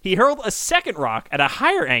 He hurled a second rock at a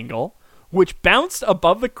higher angle, which bounced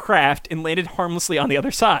above the craft and landed harmlessly on the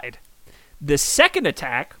other side. The second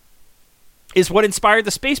attack is what inspired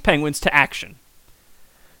the Space Penguins to action.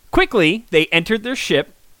 Quickly, they entered their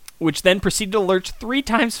ship, which then proceeded to lurch 3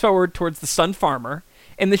 times forward towards the Sun Farmer,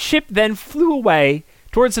 and the ship then flew away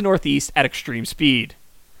towards the northeast at extreme speed.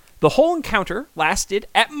 The whole encounter lasted,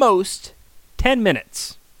 at most, 10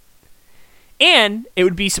 minutes. And it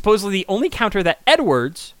would be supposedly the only encounter that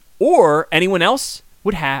Edwards, or anyone else,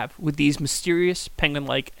 would have with these mysterious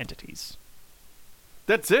penguin-like entities.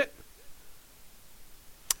 That's it.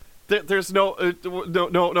 There's no,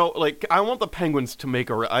 like, I want the Penguins to make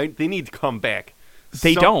they need to come back.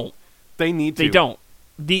 They don't. They need to. They don't.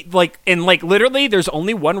 Literally, there's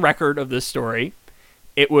only one record of this story.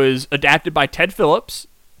 It was adapted by Ted Phillips,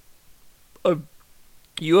 a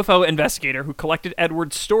UFO investigator who collected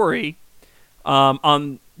Edwards' story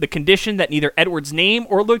on the condition that neither Edwards' name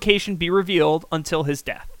or location be revealed until his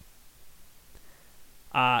death.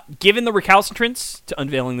 Given the recalcitrance to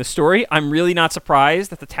unveiling the story, I'm really not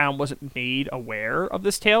surprised that the town wasn't made aware of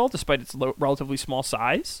this tale, despite its relatively small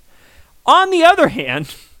size. On the other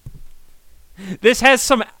hand, this has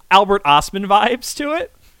some Albert Ostman vibes to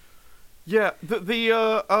it. Yeah,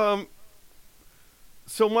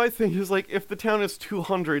 So my thing is, like, if the town has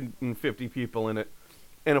 250 people in it,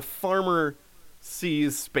 and a farmer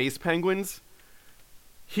sees space penguins,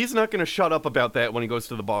 he's not going to shut up about that when he goes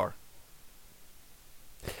to the bar.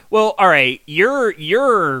 Well, all right,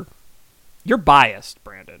 you're biased,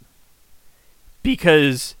 Brandon,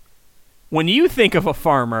 because when you think of a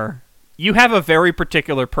farmer, you have a very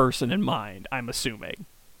particular person in mind, I'm assuming.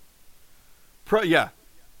 Yeah.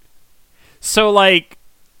 So, like,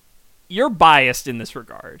 you're biased in this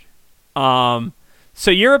regard.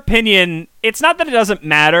 So your opinion, it's not that it doesn't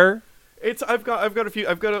matter. I've got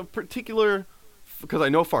a particular, because I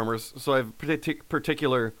know farmers, so I have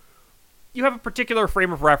particular. You have a particular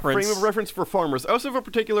frame of reference. Frame of reference for farmers. I also have a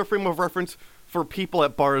particular frame of reference for people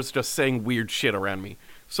at bars just saying weird shit around me.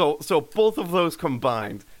 So both of those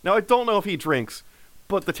combined. Now, I don't know if he drinks,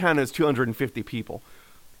 but the town has 250 people.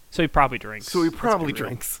 So he probably drinks.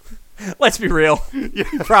 Let's be real. He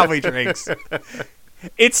probably drinks.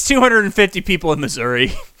 It's 250 people in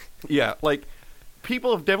Missouri. Yeah, like,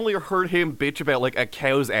 people have definitely heard him bitch about, like, a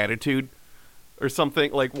cow's attitude or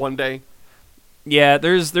something, like, one day. Yeah,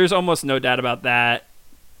 there's almost no doubt about that.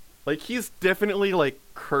 Like, he's definitely, like,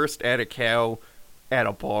 cursed at a cow at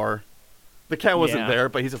a bar. The cow wasn't there,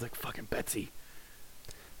 but he's just like, fucking Betsy.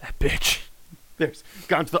 That bitch. There's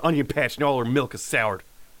gone to the onion patch, and all her milk is soured.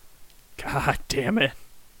 God damn it.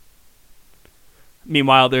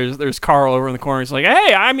 Meanwhile, there's Carl over in the corner. He's like,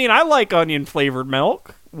 "Hey, I mean, I like onion flavored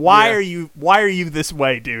milk. Why are you this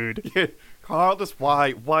way, dude?" Carl,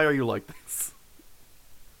 why are you like this?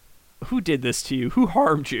 Who did this to you? Who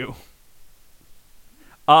harmed you?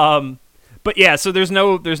 But yeah, so there's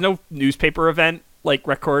no newspaper event like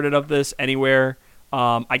recorded of this anywhere.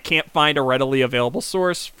 I can't find a readily available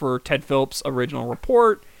source for Ted Phillips' original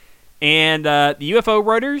report, and the UFO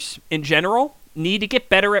writers in general need to get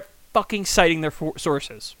better at fucking citing their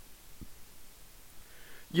sources.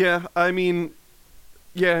 Yeah, I mean,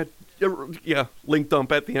 yeah, link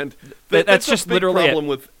dump at the end. That's just literally problem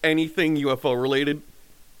with anything UFO related.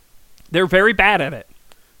 They're very bad at it.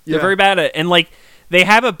 Yeah. They're very bad at it, and like they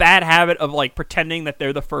have a bad habit of like pretending that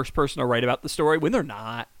they're the first person to write about the story when they're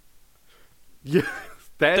not. Yeah,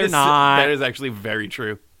 they're not. That is actually very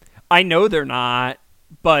true. I know they're not,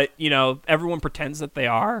 but you know everyone pretends that they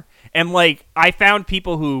are, and like I found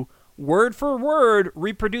people who word for word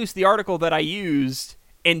reproduced the article that I used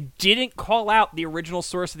and didn't call out the original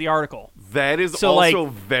source of the article. That is also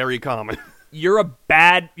very common. You're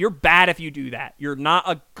bad if you do that. You're not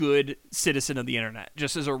a good citizen of the internet,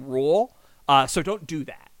 just as a rule. So don't do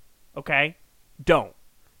that. Okay? Don't.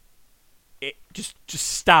 Just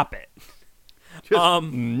stop it.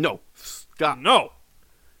 No. Stop. No.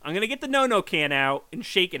 I'm going to get the no-no can out and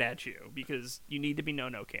shake it at you because you need to be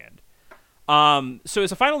no-no canned. So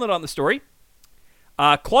as a final note on the story,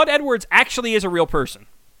 Claude Edwards actually is a real person.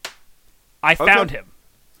 I found him.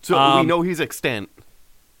 So we know he's extant.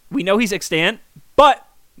 We know he's extant, but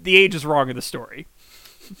the age is wrong in the story.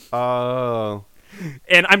 Oh.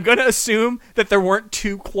 And I'm going to assume that there weren't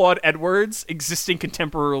two Claude Edwards existing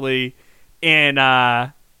contemporarily in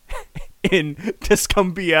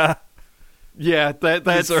Tuscumbia. Yeah, that's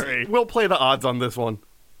Missouri. We'll play the odds on this one.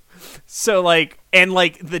 So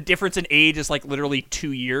the difference in age is like literally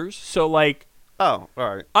 2 years. So like, oh,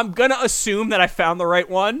 all right. I'm going to assume that I found the right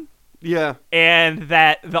one. Yeah. And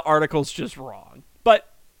that the article's just wrong. But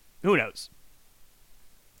who knows?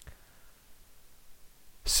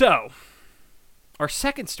 So, our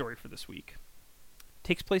second story for this week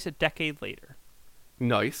takes place a decade later.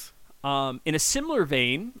 Nice. In a similar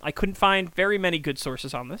vein, I couldn't find very many good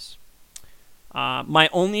sources on this. My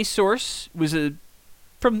only source was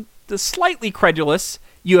from the slightly credulous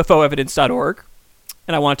UFOevidence.org.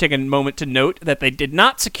 And I want to take a moment to note that they did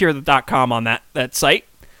not secure the .com on that site.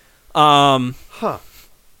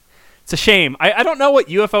 It's a shame. I don't know what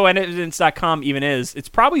UFOevidence.com even is. It's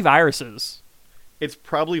probably viruses. It's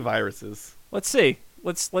probably viruses. Let's see.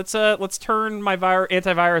 Let's turn my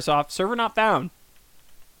antivirus off. Server not found.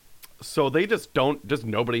 So they just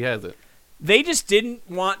nobody has it. They just didn't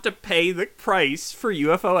want to pay the price for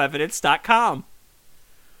UFOevidence.com.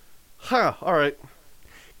 Huh, all right.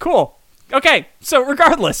 Cool. Okay, so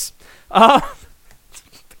regardless,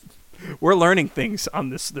 we're learning things on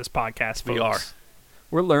this podcast, folks. We are.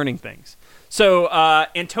 We're learning things. So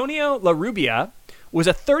Antonio LaRubia was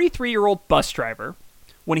a 33-year-old bus driver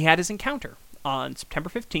when he had his encounter on September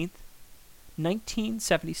 15th,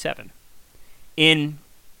 1977 in...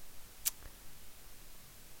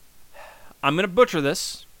 I'm going to butcher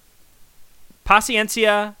this.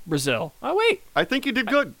 Paciencia, Brazil. Oh, wait. I think you did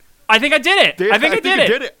good. I think I did it. I think you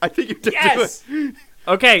did it. I think you did yes. do it.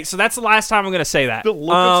 Okay, so that's the last time I'm going to say that. The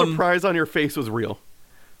look of surprise on your face was real.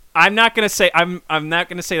 I'm not gonna say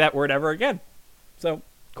that word ever again. So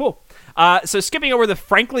cool. So skipping over the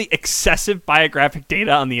frankly excessive biographic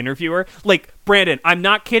data on the interviewer, like Brandon, I'm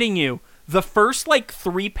not kidding you. The first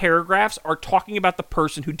 3 paragraphs are talking about the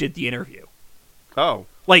person who did the interview. Oh.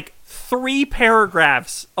 3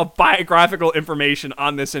 paragraphs of biographical information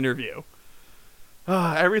on this interview.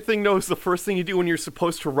 Everything knows the first thing you do when you're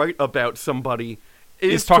supposed to write about somebody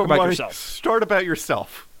is talk about yourself. Start about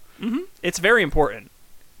yourself. Mm-hmm. It's very important.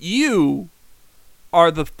 You are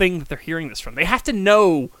the thing that they're hearing this from. They have to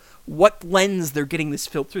know what lens they're getting this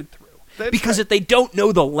filtered through. Because if they don't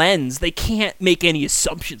know the lens, they can't make any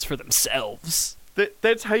assumptions for themselves.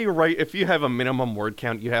 That's how you write. If you have a minimum word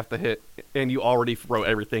count you have to hit, and you already wrote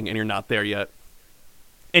everything, and you're not there yet.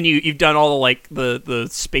 And you've done all the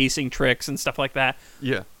spacing tricks and stuff like that.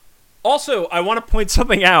 Yeah. Also, I want to point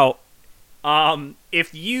something out.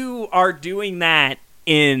 If you are doing that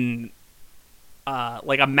in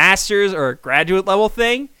a master's or a graduate level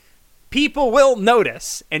thing, people will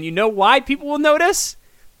notice. And you know why people will notice?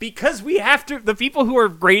 Because the people who are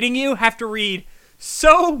grading you have to read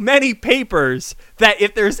so many papers that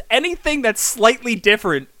if there's anything that's slightly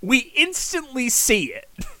different, we instantly see it.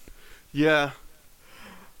 Yeah.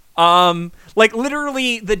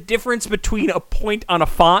 Literally the difference between a point on a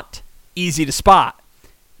font, easy to spot.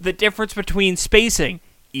 The difference between spacing,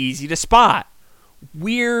 easy to spot.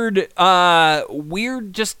 Weird,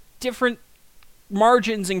 just different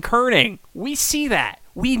margins and kerning. We see that.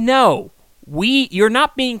 We know. You're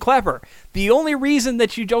not being clever. The only reason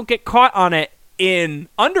that you don't get caught on it in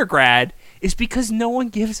undergrad is because no one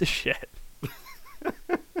gives a shit.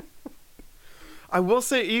 I will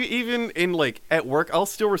say, even in at work, I'll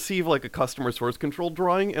still receive a customer source control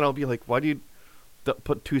drawing, and I'll be like, why do you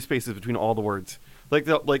put 2 spaces between all the words?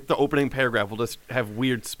 The opening paragraph will just have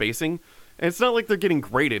weird spacing, and it's not like they're getting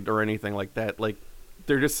graded or anything like that.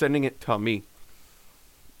 They're just sending it to me.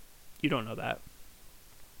 You don't know that.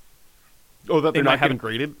 Oh, that they're not getting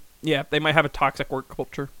graded? Yeah, they might have a toxic work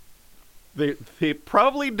culture. They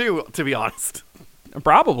probably do, to be honest.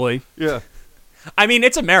 Probably. Yeah. I mean,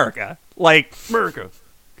 it's America. America.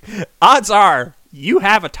 Odds are you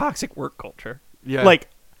have a toxic work culture. Yeah.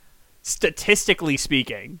 Statistically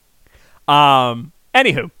speaking.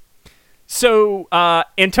 Anywho. So,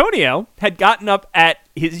 Antonio had gotten up at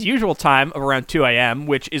his usual time of around 2 a.m.,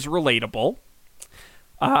 which is relatable.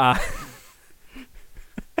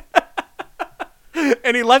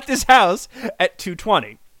 And he left his house at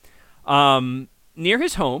 2:20. Near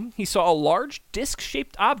his home, he saw a large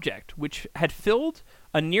disc-shaped object which had filled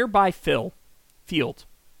a nearby field.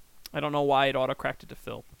 I don't know why it auto-corrected to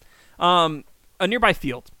fill. A nearby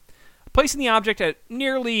field. Placing the object at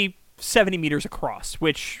nearly 70 meters across,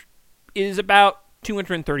 which is about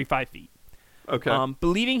 235 feet. Okay.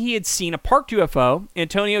 Believing he had seen a parked UFO,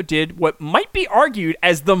 Antonio did what might be argued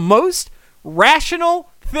as the most rational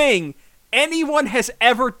thing anyone has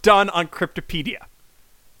ever done on Cryptopedia.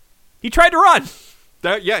 He tried to run.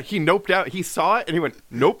 He noped out. He saw it, and he went,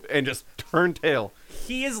 nope, and just turned tail.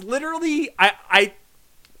 He is literally... I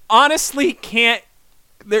honestly can't...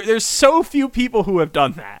 There's so few people who have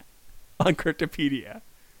done that on Cryptopedia.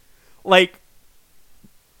 I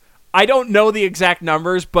don't know the exact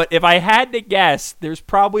numbers, but if I had to guess, there's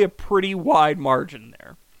probably a pretty wide margin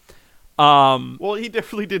there. Well, he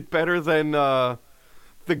definitely did better than the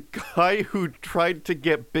guy who tried to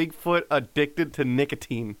get Bigfoot addicted to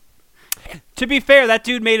nicotine. To be fair, that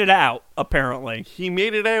dude made it out, apparently. He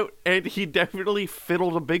made it out, and he definitely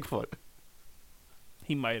fiddled a Bigfoot.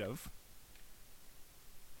 He might have.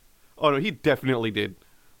 Oh, no, he definitely did.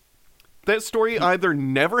 That story either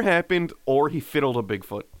never happened, or he fiddled a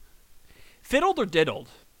Bigfoot. Fiddled or diddled?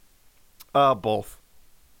 Both.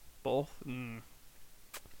 Both? Gonna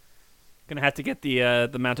have to get the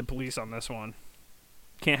mounted police on this one.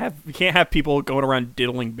 Can't have people going around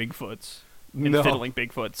diddling Bigfoots and fiddling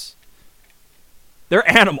Bigfoots. They're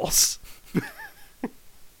animals.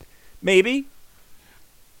 Maybe.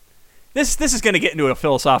 This is going to get into a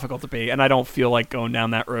philosophical debate, and I don't feel like going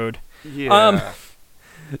down that road. Yeah.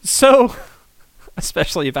 So,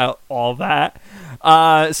 especially about all that.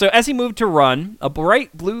 So as he moved to run, a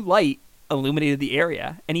bright blue light illuminated the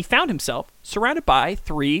area, and he found himself surrounded by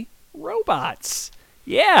 3 robots.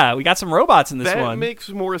 Yeah, we got some robots in this one. That makes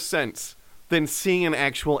more sense than seeing an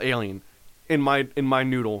actual alien in my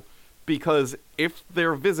noodle. Because if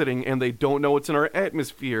they're visiting and they don't know what's in our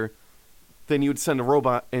atmosphere, then you'd send a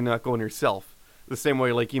robot and not go in yourself. The same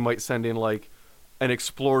way, you might send in, an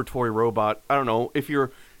exploratory robot. I don't know, if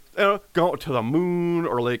you're going to the moon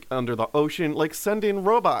or, under the ocean, send in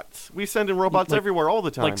robots. We send in robots everywhere all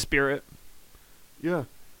the time. Like Spirit. Yeah.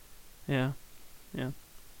 Yeah. Yeah.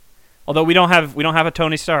 Although we don't have a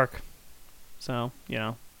Tony Stark, so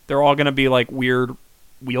they're all gonna be like weird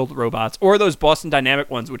wheeled robots, or those Boston Dynamic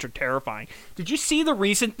ones, which are terrifying. Did you see the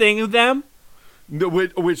recent thing of them? No,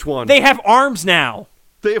 which one? They have arms now.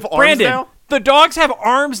 They have arms Brandon, now? the dogs have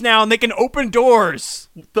arms now, and they can open doors.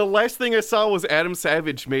 The last thing I saw was Adam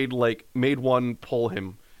Savage made one pull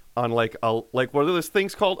him on like what are those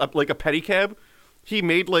things called? Like a pedicab. He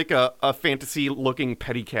made like a fantasy looking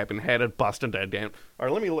pedicab and had a Boston Dynamic. All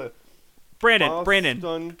right, let me look. Brandon.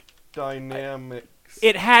 Boston Dynamics.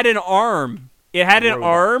 It had an arm. It had an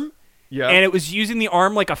arm. Yeah. And it was using the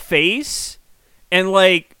arm like a face, and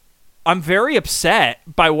like I'm very upset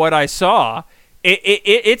by what I saw.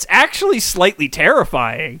 It's actually slightly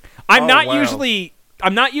terrifying. I'm not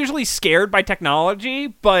usually scared by technology,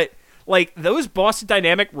 but like those Boston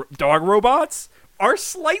Dynamic dog robots are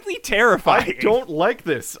slightly terrifying. I don't like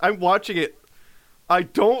this. I'm watching it. I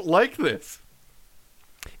don't like this.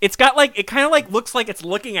 It's got like, it kind of like looks like it's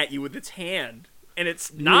looking at you with its hand, and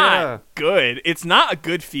it's not good. It's not a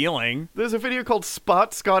good feeling. There's a video called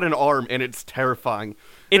Spot's Got an Arm, and it's terrifying.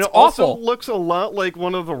 It's and it also awful. looks a lot like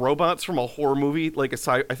one of the robots from a horror movie, like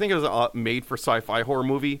I think it was a made for sci-fi horror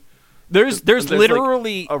movie. There's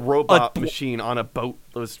literally like a robot machine on a boat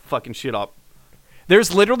that was fucking shit up.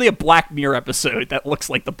 There's literally a Black Mirror episode that looks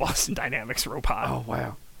like the Boston Dynamics robot. Oh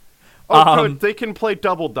wow. Oh good, they can play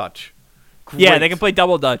double dutch. Great. Yeah, they can play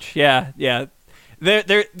double dutch. Yeah.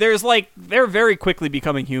 They're very quickly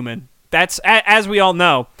becoming human. That's, as we all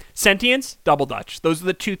know, sentience, double dutch. Those are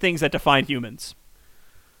the two things that define humans.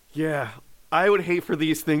 Yeah, I would hate for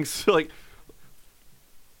these things to, like,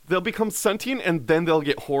 they'll become sentient and then they'll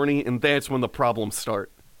get horny, and that's when the problems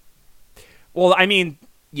start. Well, I mean,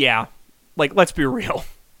 yeah. Like, let's be real.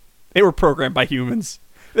 They were programmed by humans.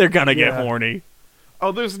 They're gonna get horny.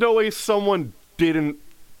 Oh, there's no way someone didn't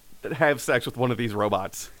have sex with one of these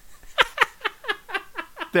robots.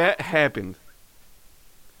 That happened.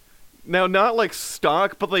 Now, not like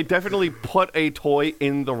stock, but they definitely put a toy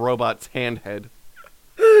in the robot's handhead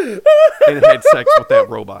and had sex with that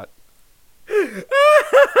robot.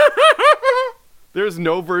 There's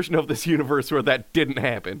no version of this universe where that didn't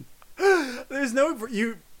happen. There's no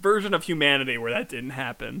version of humanity where that didn't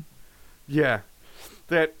happen. Yeah.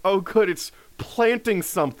 That, oh good, it's planting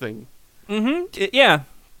something. Mm-hmm. Yeah.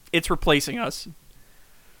 It's replacing us.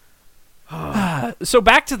 So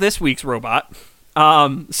back to this week's robot.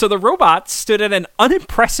 So the robot stood at an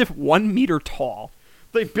unimpressive 1 meter tall.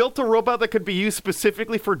 They built a robot that could be used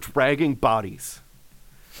specifically for dragging bodies.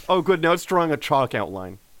 Oh good, now it's drawing a chalk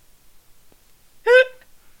outline.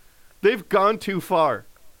 They've gone too far.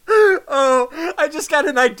 Oh, I just got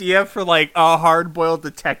an idea for like a hard-boiled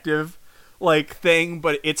detective like thing,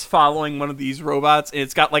 but it's following one of these robots, and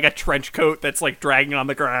it's got like a trench coat that's like dragging on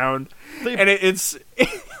the ground, and it's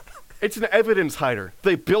it's an evidence hider.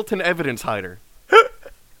 They built an evidence hider.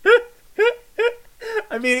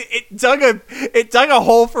 I mean, it dug a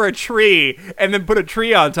hole for a tree and then put a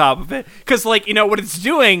tree on top of it, because like, you know what it's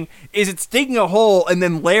doing is it's digging a hole and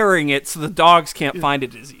then layering it so the dogs can't find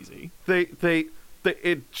it as easy.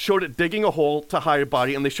 It showed it digging a hole to hide a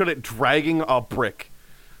body, and they showed it dragging a brick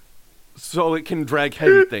so it can drag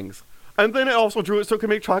heavy things. And then it also drew it so it can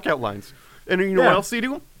make chalk outlines. And you know what else you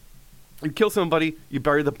do? You kill somebody, you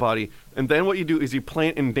bury the body, and then what you do is you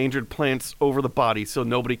plant endangered plants over the body so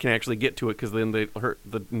nobody can actually get to it, because then they hurt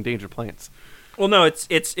the endangered plants. Well, no,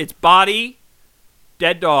 it's body,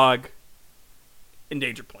 dead dog,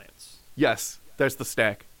 endangered plants. Yes, that's the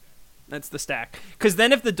stack. That's the stack. Because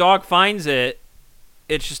then if the dog finds it,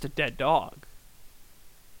 it's just a dead dog.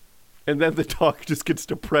 And then the dog just gets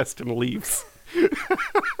depressed and leaves.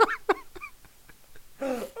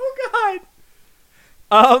 Oh,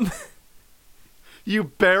 God. You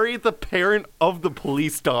bury the parent of the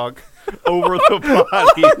police dog over the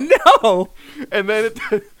body. Oh, no. And then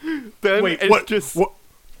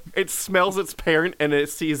it smells its parent, and it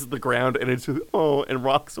sees the ground, and it's just, and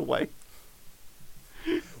rocks away.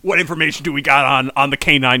 What information do we got on the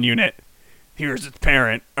canine unit? Here's its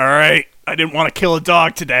parent. All right. I didn't want to kill a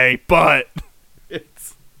dog today, but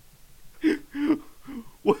it's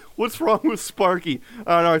what's wrong with Sparky?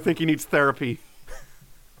 I don't know. I think he needs therapy.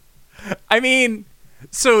 I mean,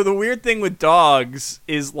 so the weird thing with dogs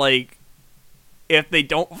is like, if they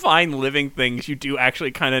don't find living things, you do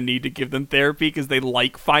actually kind of need to give them therapy because they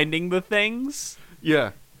like finding the things.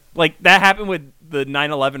 Yeah. Like, that happened with the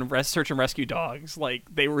 9/11 search and rescue dogs. Like,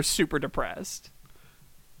 they were super depressed.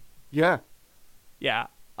 Yeah. Yeah.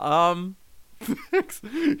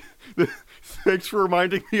 Thanks for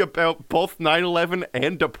reminding me about both 9/11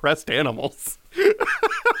 and depressed animals.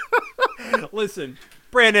 Listen,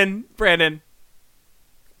 Brandon,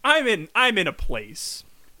 I'm in a place,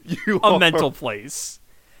 You a are. mental place,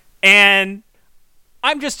 and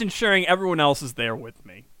I'm just ensuring everyone else is there with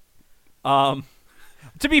me.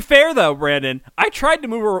 To be fair, though, Brandon, I tried to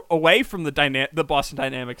move her away from the Boston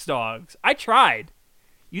Dynamics dogs. I tried.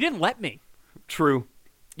 You didn't let me. True.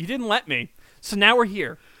 You didn't let me. So now we're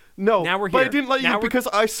here. No, Now we're but I here. didn't let Now you we're- because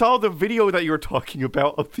I saw the video that you were talking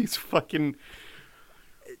about of these fucking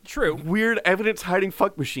True. weird evidence-hiding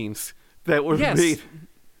fuck machines that were Yes. made.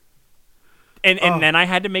 And then I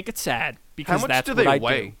had to make it sad How because much that's do what they I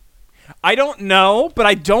weigh? do. I don't know, but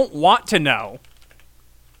I don't want to know.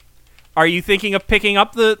 Are you thinking of picking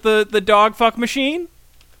up the dog fuck machine?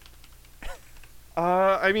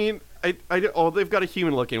 I mean, they've got a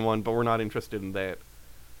human-looking one, but we're not interested in that.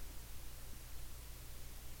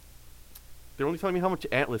 They're only telling me how much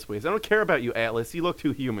Atlas weighs. I don't care about you, Atlas. You look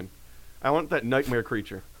too human. I want that nightmare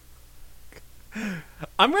creature.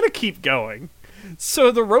 I'm going to keep going.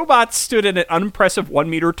 So the robot stood at an unimpressive 1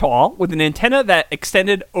 meter tall with an antenna that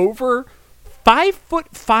extended over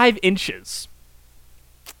 5'5". It's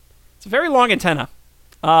a very long antenna.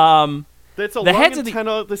 That's a The long heads of the-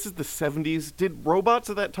 antenna. This is the 70s. Did robots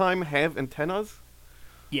at that time have antennas?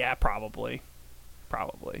 Yeah, probably.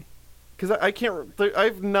 Because I can't.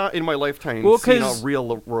 I've not in my lifetime Well, seen a 'cause-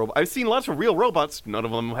 real robot. I've seen lots of real robots. None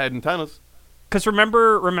of them had antennas. Because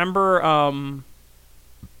remember,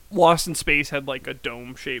 Lost in Space had like a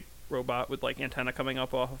dome-shaped robot with like antenna coming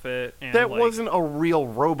up off of it. And, That like- wasn't a real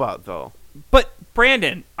robot, though. But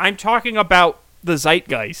Brandon, I'm talking about the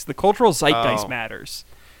zeitgeist. The cultural zeitgeist Oh. matters.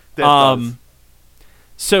 That does.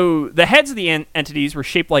 So the heads of the entities were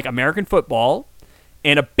shaped like American football,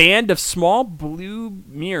 and a band of small blue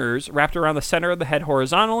mirrors wrapped around the center of the head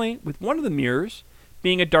horizontally, with one of the mirrors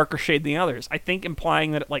being a darker shade than the others. I think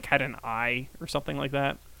implying that it like had an eye or something like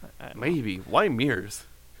that. Maybe. Why mirrors?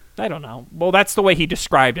 I don't know. Well, that's the way he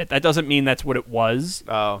described it. That doesn't mean that's what it was.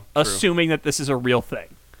 Oh, true. Assuming that this is a real thing.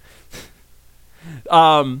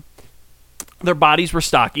 Their bodies were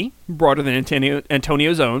stocky, broader than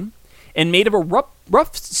Antonio's own, and made of a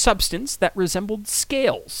rough substance that resembled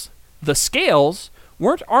scales. The scales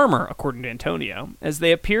weren't armor, according to Antonio, as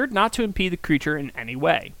they appeared not to impede the creature in any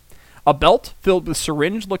way. A belt filled with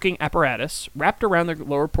syringe-looking apparatus wrapped around the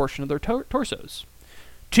lower portion of their torsos.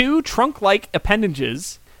 Two trunk-like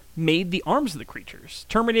appendages made the arms of the creatures,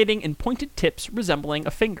 terminating in pointed tips resembling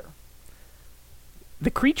a finger.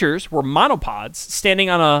 The creatures were monopods standing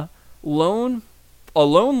on a lone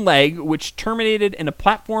leg which terminated in a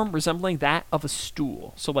platform resembling that of a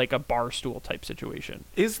stool, so like a bar stool type situation.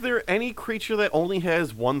 Is there any creature that only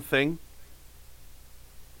has one thing?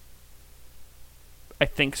 I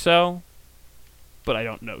think so, but I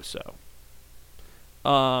don't know so.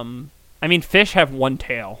 I mean, fish have one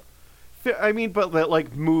tail. I mean, but that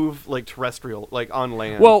like move like terrestrial, like on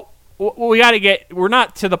land. Well, we got to we're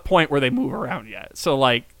not to the point where they move around yet. So,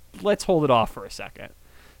 like, let's hold it off for a second.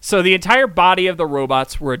 So, the entire body of the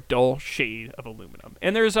robots were a dull shade of aluminum.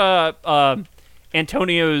 And there's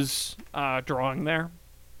Antonio's drawing there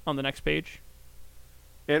on the next page.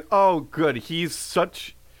 And oh, good, he's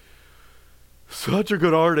such a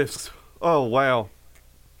good artist. Oh wow,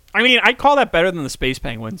 I mean, I'd call that better than the Space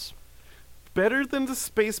Penguins. better than the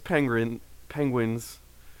space penguins.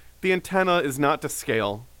 The antenna is not to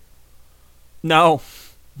scale. No.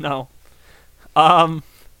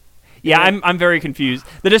 Yeah, I'm very confused.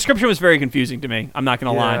 The description was very confusing to me. I'm not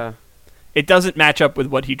going to lie. It doesn't match up with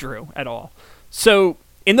what he drew at all. So,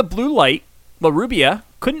 in the blue light, La Rubia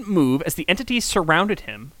couldn't move as the entities surrounded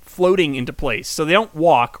him, floating into place. So they don't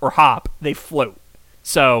walk or hop, they float.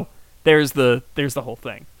 So, there's the whole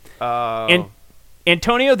thing. And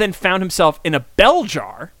Antonio then found himself in a bell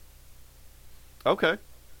jar. Okay.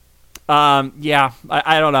 Yeah,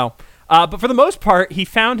 I don't know. But for the most part, he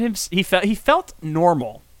felt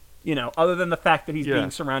normal, other than the fact that he's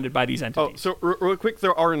being surrounded by these entities. Oh, so real quick,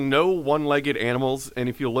 there are no one-legged animals, and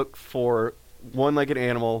if you look for one-legged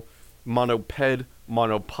animal, monoped,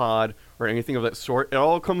 monopod, or anything of that sort, it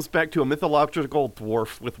all comes back to a mythological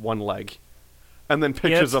dwarf with one leg. And then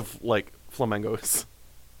pictures of, like, flamingos.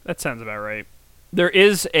 That sounds about right. There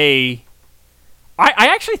is I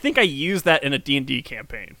actually think I used that in a D&D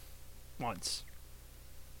campaign once.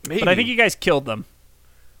 Maybe. But I think you guys killed them.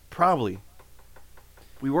 Probably.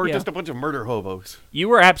 We were Yeah. just a bunch of murder hobos. You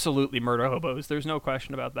were absolutely murder hobos. There's no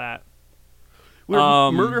question about that. We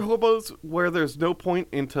were murder hobos where there's no point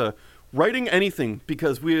into writing anything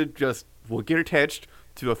because we'll get attached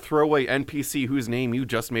to a throwaway NPC whose name you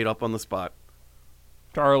just made up on the spot.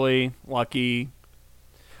 Charlie, Lucky.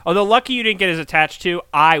 Although Lucky you didn't get as attached to,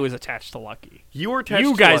 I was attached to Lucky. You were attached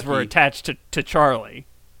You to guys Lucky. were attached to Charlie.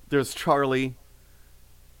 There's Charlie.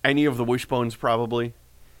 Any of the wishbones, probably.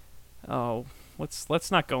 Oh,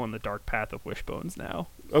 let's not go on the dark path of wishbones now.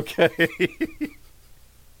 Okay.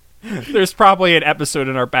 There's probably an episode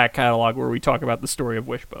in our back catalog where we talk about the story of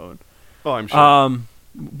Wishbone. Oh, I'm sure.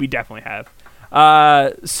 We definitely have.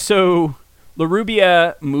 So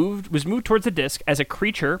LaRubia was moved towards the disc as a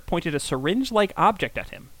creature pointed a syringe-like object at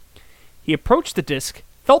him. He approached the disc,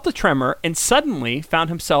 felt a tremor, and suddenly found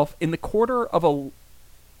himself in the quarter of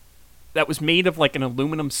that was made of like an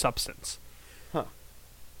aluminum substance. Huh.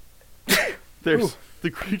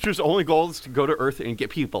 The creature's only goal is to go to Earth and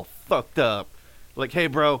get people fucked up. Like, hey,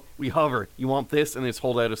 bro, we hover. You want this? And they just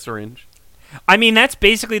hold out a syringe. I mean, that's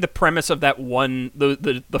basically the premise of that one,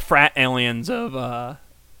 the frat aliens of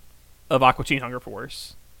Aqua Teen Hunger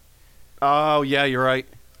Force. Oh, yeah, you're right.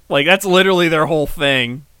 Like, that's literally their whole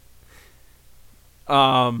thing.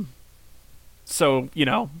 So,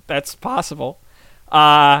 that's possible.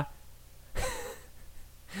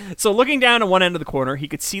 So looking down at one end of the corner, he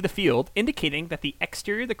could see the field, indicating that the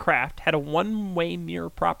exterior of the craft had a one-way mirror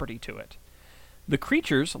property to it. The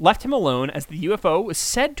creatures left him alone as the UFO was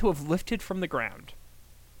said to have lifted from the ground.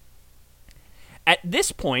 At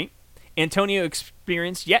this point, Antonio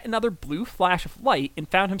experienced yet another blue flash of light and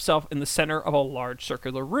found himself in the center of a large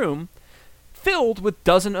circular room filled with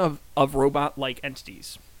dozens of robot-like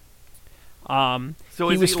entities. So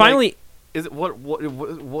he was finally... Is it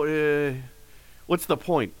what's the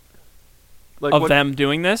point? Like, of them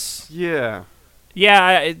doing this? Yeah.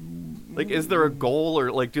 Yeah. Like, is there a goal,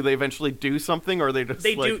 or like, do they eventually do something, or are they just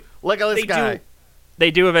they like, do, look at this guy?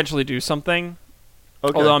 They do eventually do something.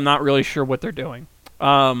 Okay. Although I'm not really sure what they're doing.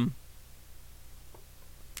 I'm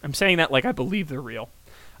saying that like I believe they're real.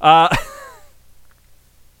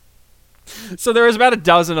 So there was about a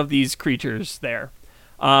dozen of these creatures there.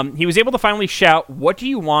 He was able to finally shout, "What do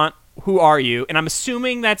you want? Who are you?" And I'm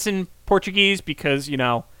assuming that's in Portuguese because,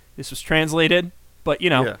 this was translated. But,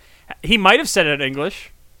 he might have said it in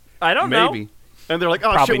English. I don't know. Maybe. And they're like,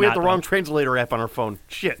 oh, Probably shit, we have not, the wrong though. translator app on our phone.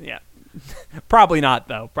 Shit. Yeah. Probably not,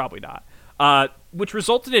 though. Probably not. Which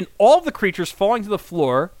resulted in all of the creatures falling to the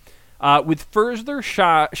floor, with further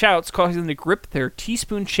shouts causing them to grip their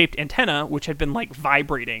teaspoon-shaped antenna, which had been,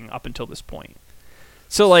 vibrating up until this point.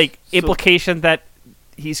 So, implication that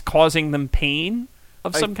he's causing them pain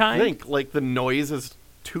of some kind? I think, the noise is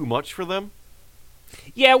too much for them.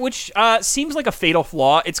 Yeah, which seems like a fatal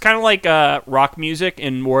flaw. It's kind of like rock music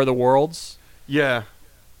in War of the Worlds. Yeah.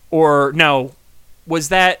 Or, no, was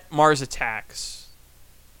that Mars Attacks?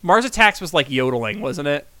 Mars Attacks was like yodeling, wasn't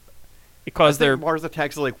it? It caused their... Mars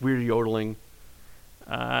Attacks is like weird yodeling.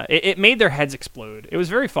 It made their heads explode. It was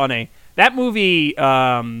very funny. That movie... It's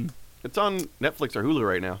on Netflix or Hulu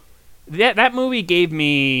right now. That movie gave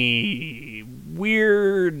me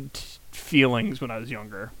weird feelings when I was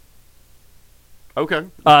younger. Okay.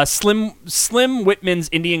 Slim Whitman's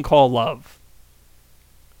Indian Call Love.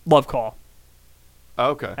 Love Call.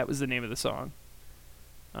 Okay. That was the name of the song.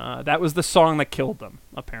 That was the song that killed them,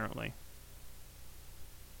 apparently.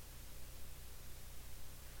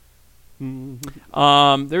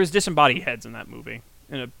 There was disembodied heads in that movie.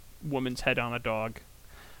 And a woman's head on a dog.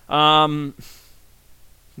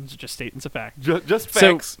 It's just statements of fact. Just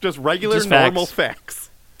facts. Just regular, normal facts.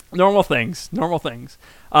 Normal things.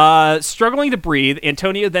 Struggling to breathe,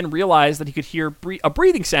 Antonio then realized that he could hear a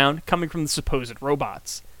breathing sound coming from the supposed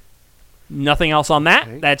robots. Nothing else on that.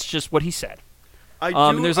 Okay. That's just what he said. I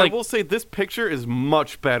will say this picture is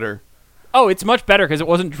much better. Oh, it's much better because it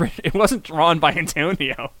wasn't drawn by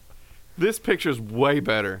Antonio. This picture's way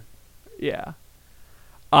better. Yeah.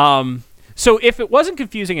 So if it wasn't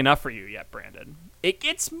confusing enough for you yet, Brandon, it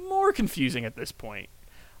gets more confusing at this point.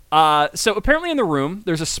 So apparently in the room,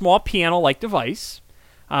 there's a small piano-like device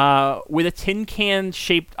with a tin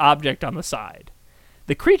can-shaped object on the side.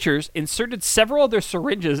 The creatures inserted several of their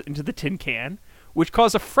syringes into the tin can, which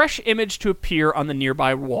caused a fresh image to appear on the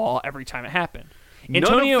nearby wall every time it happened. None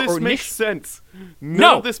of this makes sense.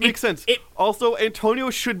 None of this makes sense. Also, Antonio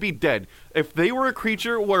should be dead. If they were a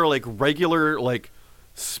creature where, regular,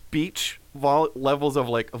 speech levels of,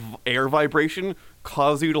 air vibration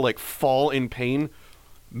cause you to, fall in pain,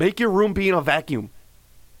 make your room be in a vacuum.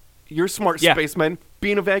 You're smart, spaceman.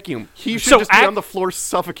 Be in a vacuum. He should just be on the floor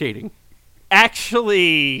suffocating.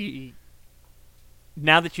 Actually,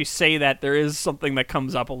 now that you say that, there is something that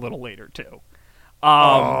comes up a little later, too.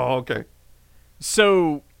 Okay.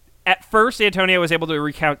 So, at first, Antonio was able to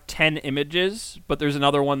recount 10 images, but there's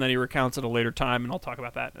another one that he recounts at a later time, and I'll talk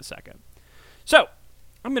about that in a second. So,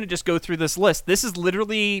 I'm going to just go through this list. This is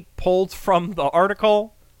literally pulled from the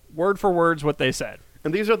article, word for word, what they said.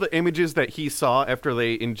 And these are the images that he saw after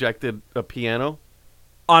they injected a piano?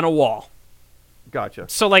 On a wall. Gotcha.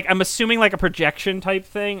 So, like, I'm assuming, like, a projection type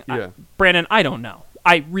thing. Yeah. Brandon, I don't know.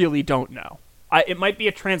 I really don't know. It might be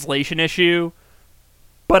a translation issue,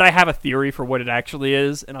 but I have a theory for what it actually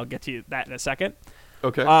is, and I'll get to that in a second.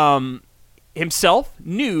 Okay. Himself,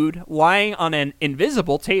 nude, lying on an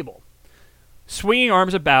invisible table, swinging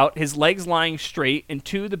arms about, his legs lying straight, and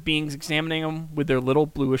two of the beings examining him with their little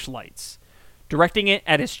bluish lights, directing it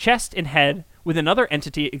at his chest and head, with another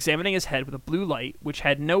entity examining his head with a blue light, which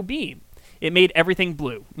had no beam. It made everything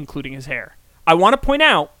blue, including his hair. I want to point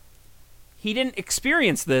out, he didn't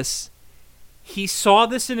experience this. He saw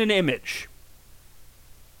this in an image.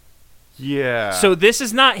 Yeah. So this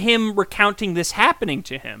is not him recounting this happening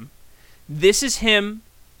to him. This is him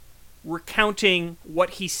recounting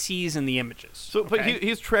what he sees in the images. So, but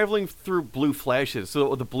he's traveling through blue flashes. So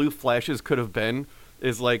what the blue flashes could have been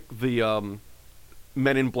is like the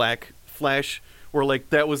Men in Black flash, where like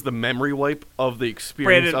that was the memory wipe of the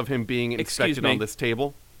experience Brandon, of him being inspected on this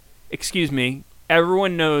table. Excuse me.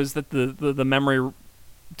 Everyone knows that the memory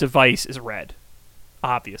device is red.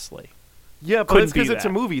 Obviously. Yeah, but it's because it's a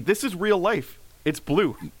movie. This is real life. It's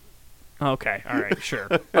blue. Okay, all right, sure.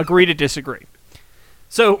 Agree to disagree.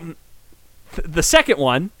 So, the second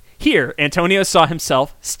one, here, Antonio saw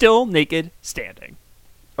himself still naked, standing.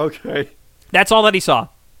 Okay. That's all that he saw.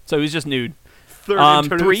 So he was just nude. Third,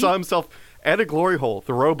 Antonio saw himself at a glory hole,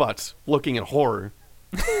 the robots looking in horror.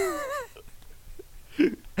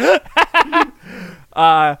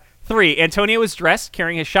 3, Antonio was dressed,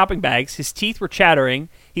 carrying his shopping bags. His teeth were chattering.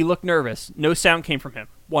 He looked nervous. No sound came from him.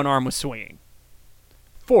 One arm was swinging.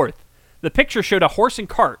 4th, the picture showed a horse and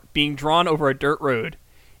cart being drawn over a dirt road.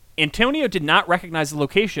 Antonio did not recognize the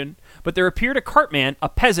location, but there appeared a cartman, a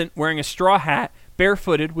peasant wearing a straw hat,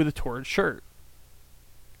 barefooted with a torn shirt.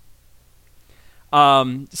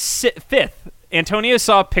 5th, Antonio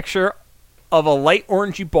saw a picture of a light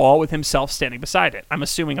orangey ball with himself standing beside it. I'm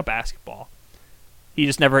assuming a basketball. He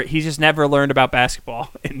just never learned about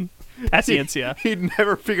basketball in Paciencia. He'd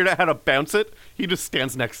never figured out how to bounce it. He just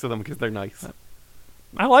stands next to them because they're nice.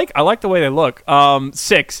 I like the way they look.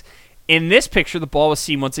 6, in this picture, the ball was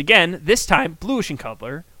seen once again, this time bluish in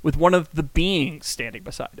color, with one of the beings standing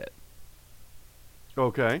beside it.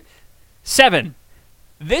 Okay. 7,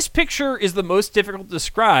 this picture is the most difficult to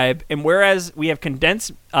describe, and whereas we have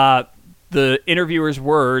condensed the interviewer's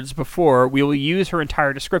words before, we will use her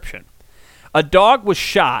entire description. A dog was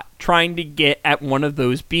shot trying to get at one of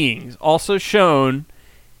those beings. Also shown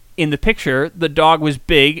in the picture, the dog was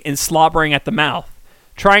big and slobbering at the mouth,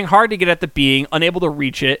 trying hard to get at the being, unable to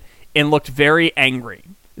reach it, and looked very angry.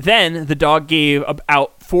 Then the dog gave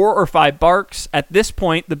about 4 or 5 barks. At this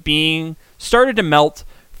point, the being started to melt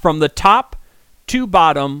from the top to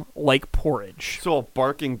bottom like porridge. So a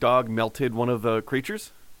barking dog melted one of the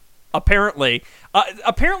creatures? Apparently.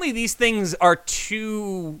 Apparently these things are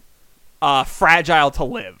too fragile to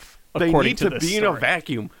live, according to this story. They need to be in a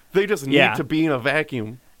vacuum. They just need to be in a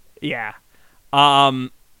vacuum. Yeah.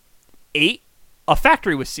 8, a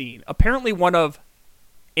factory was seen. Apparently one of,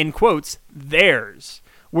 in quotes, theirs,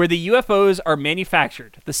 where the UFOs are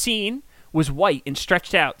manufactured. The scene was white and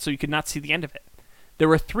stretched out so you could not see the end of it. There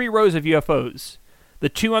were 3 rows of UFOs. The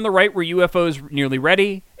 2 on the right were UFOs nearly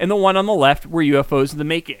ready, and the 1 on the left were UFOs in the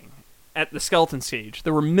making. At the skeleton stage,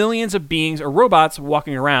 there were millions of beings or robots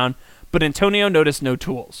walking around, but Antonio noticed no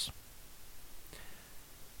tools.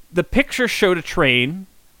 The picture showed a train.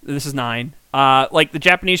 This is 9. Like the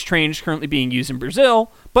Japanese trains currently being used in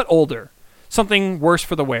Brazil, but older. Something worse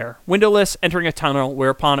for the wearer. Windowless, entering a tunnel,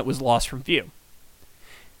 whereupon it was lost from view.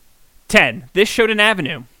 10. This showed an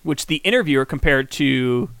avenue, which the interviewer compared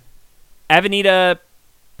to Avenida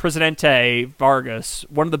Presidente Vargas,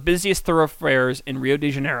 one of the busiest thoroughfares in Rio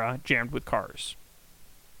de Janeiro, jammed with cars.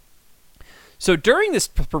 So during this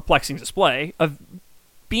perplexing display, a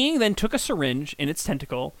being then took a syringe in its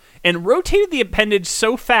tentacle and rotated the appendage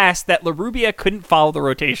so fast that La Rubia couldn't follow the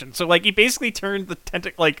rotation. So, like, he basically turned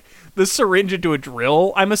the syringe into a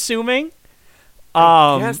drill, I'm assuming.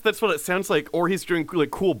 Yes, that's what it sounds like. Or he's doing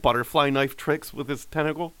like cool butterfly knife tricks with his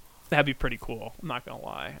tentacle. That'd be pretty cool. I'm not gonna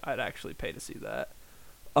lie. I'd actually pay to see that.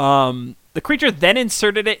 The creature then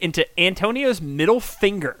inserted it into Antonio's middle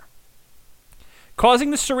finger,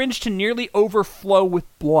 causing the syringe to nearly overflow with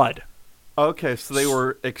blood. Okay, so they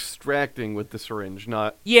were extracting with the syringe,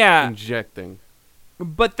 not injecting.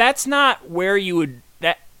 But that's not where you would...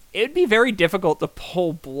 It'd be very difficult to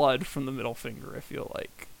pull blood from the middle finger, I feel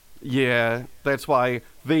like. Yeah, that's why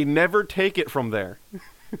they never take it from there.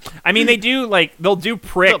 I mean, they do, they'll do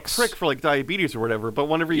pricks. They'll prick for, diabetes or whatever, but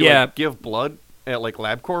whenever you, give blood at,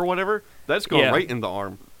 LabCorp or whatever, that's going right in the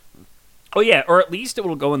arm. Oh, yeah, or at least it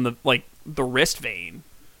will go in the wrist vein.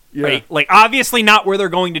 Yeah. right? Like, obviously not where they're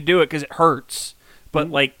going to do it because it hurts. But,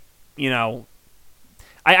 like, you know,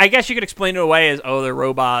 I guess you could explain it away as, oh, they're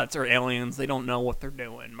robots or aliens. They don't know what they're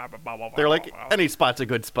doing. Blah, blah, blah, blah, They're like, blah, blah. any spot's a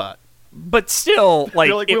good spot. But still, like,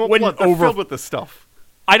 They're like, we it want wouldn't blood. They're filled with this stuff.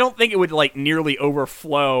 I don't think it would, like, nearly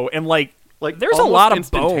overflow. And, like there's a almost lot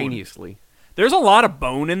of bone. instantaneously. There's a lot of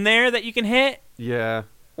bone in there that you can hit. Yeah.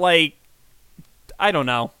 Like, I don't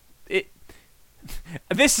know.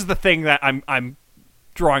 This is the thing that I'm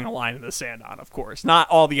drawing a line in the sand on, of course. Not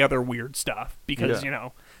all the other weird stuff. Because, you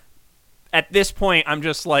know, at this point, I'm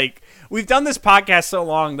just like, we've done this podcast so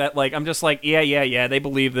long that, like, I'm just like, yeah, they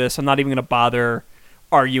believe this. I'm not even going to bother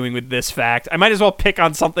arguing with this fact. I might as well pick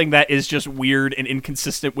on something that is just weird and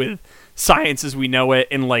inconsistent with science as we know it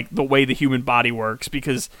and, like, the way the human body works.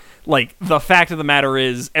 Because, like, the fact of the matter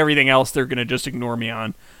is, everything else they're going to just ignore me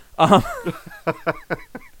on.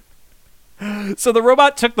 So the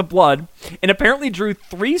robot took the blood and apparently drew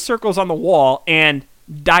 3 circles on the wall and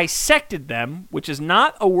dissected them, which is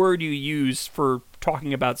not a word you use for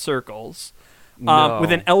talking about circles,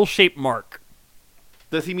 with an L-shaped mark.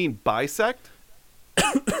 Does he mean bisect?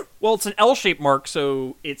 Well, it's an L-shaped mark,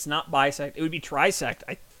 so it's not bisect. It would be trisect,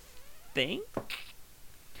 I think.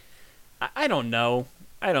 I don't know.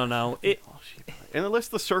 And unless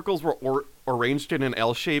the circles were arranged in an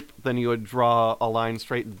L shape, then you would draw a line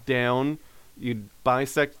straight down. You'd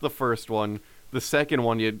bisect the first one. The second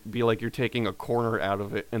one, you'd be like you're taking a corner out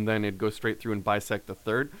of it, and then it'd go straight through and bisect the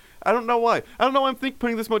third. I don't know why. I don't know why I'm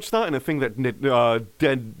putting this much thought in a thing that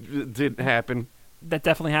didn't happen. That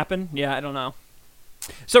definitely happened? Yeah, I don't know.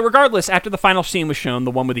 So regardless, after the final scene was shown,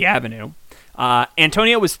 the one with the avenue,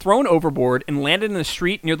 Antonio was thrown overboard and landed in a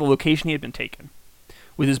street near the location he had been taken,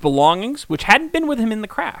 with his belongings, which hadn't been with him in the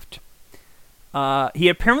craft. He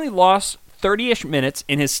apparently lost 30-ish minutes,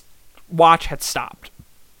 and his watch had stopped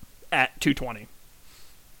at 2:20.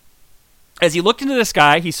 As he looked into the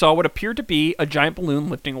sky, he saw what appeared to be a giant balloon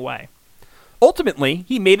lifting away. Ultimately,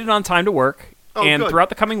 he made it on time to work, and throughout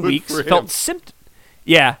the coming weeks,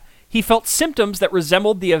 he felt symptoms that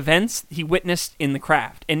resembled the events he witnessed in the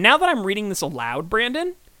craft. And now that I'm reading this aloud,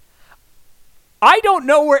 Brandon, I don't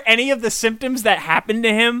know where any of the symptoms that happened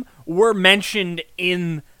to him were mentioned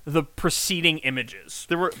in the preceding images.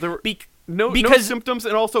 There were no symptoms,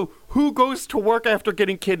 and also, who goes to work after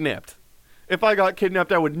getting kidnapped? If I got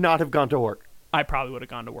kidnapped, I would not have gone to work. I probably would have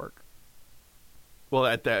gone to work. Well,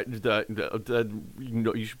 at that,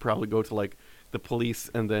 you should probably go to, like, the police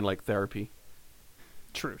and then, like, therapy.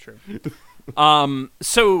 True.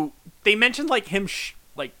 So they mentioned, like, him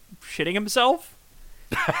shitting himself.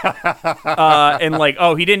 And, like,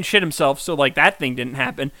 oh, he didn't shit himself, so, like, that thing didn't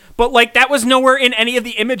happen. But, like, that was nowhere in any of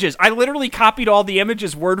the images. I literally copied all the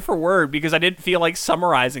images word for word because I didn't feel like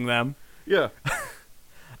summarizing them. Yeah.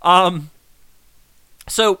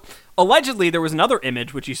 So, allegedly, there was another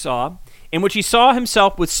image which he saw, in which he saw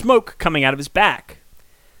himself with smoke coming out of his back.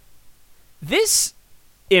 This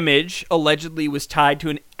image allegedly was tied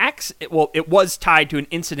to it was tied to an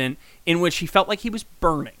incident in which he felt like he was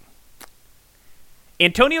burning.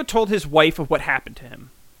 Antonio told his wife of what happened to him.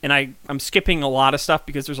 And I'm skipping a lot of stuff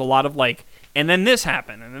because there's a lot of, like, and then this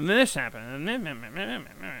happened, and then this happened.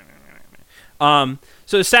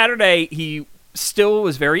 So Saturday, he still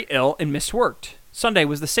was very ill and missed-worked. Sunday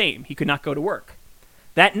was the same. He could not go to work.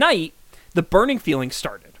 That night, the burning feeling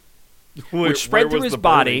started, which spread through his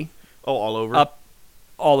body. Oh, all over?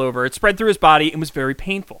 All over. It spread through his body and was very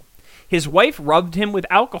painful. His wife rubbed him with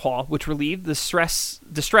alcohol, which relieved the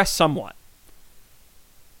distress somewhat.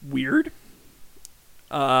 Weird.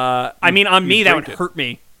 I mean, on me, that would hurt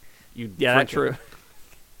me. Yeah, that's true.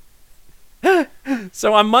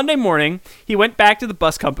 So on Monday morning, he went back to the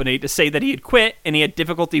bus company to say that he had quit and he had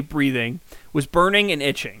difficulty breathing, was burning and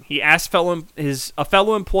itching. He asked a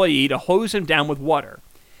fellow employee to hose him down with water.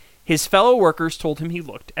 His fellow workers told him he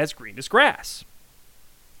looked as green as grass.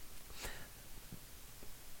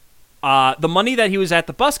 The money that he was at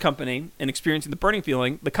the bus company and experiencing the burning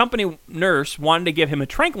feeling, the company nurse wanted to give him a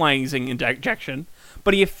tranquilizing injection,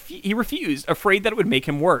 but he refused, afraid that it would make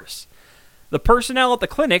him worse. The personnel at the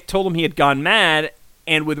clinic told him he had gone mad,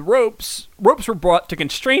 and with ropes were brought to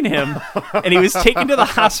constrain him, and he was taken to the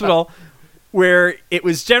hospital where it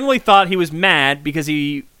was generally thought he was mad because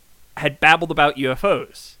he had babbled about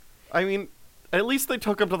UFOs. I mean, at least they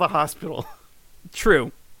took him to the hospital.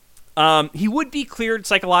 True. He would be cleared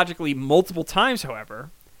psychologically multiple times, however,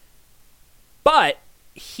 but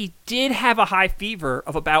he did have a high fever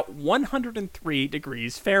of about 103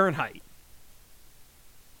 degrees Fahrenheit.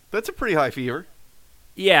 That's a pretty high fever.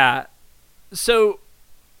 Yeah. So,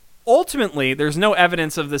 ultimately, there's no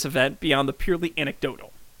evidence of this event beyond the purely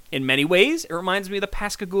anecdotal. In many ways, it reminds me of the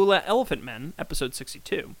Pascagoula Elephant Men, episode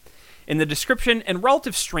 62, in the description and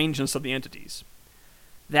relative strangeness of the entities.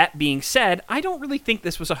 That being said, I don't really think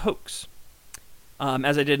this was a hoax,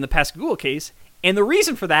 as I did in the Pascagoula case, and the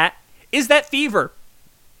reason for that is that fever.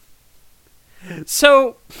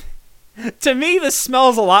 So, to me, this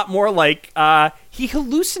smells a lot more like he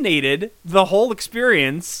hallucinated the whole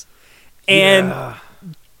experience and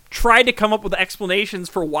tried to come up with explanations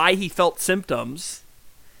for why he felt symptoms.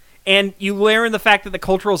 And you layer in the fact that the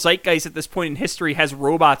cultural zeitgeist at this point in history has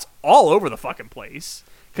robots all over the fucking place.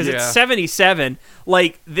 Because it's 77.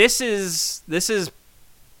 Like, this is,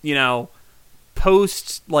 you know,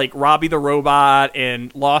 post, like, Robbie the Robot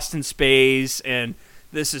and Lost in Space, and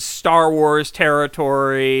this is Star Wars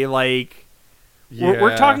territory. Like,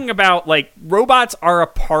 we're talking about, like, robots are a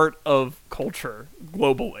part of culture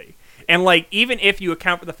globally. And, like, even if you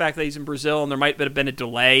account for the fact that he's in Brazil and there might have been a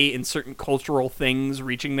delay in certain cultural things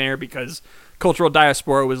reaching there because cultural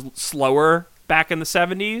diaspora was slower back in the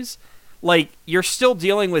 70s, like, you're still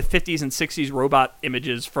dealing with 50s and 60s robot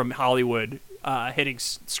images from Hollywood hitting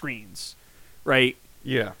screens, right?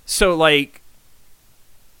 Yeah. So, like,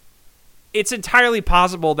 it's entirely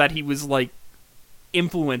possible that he was, like,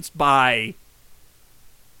 influenced by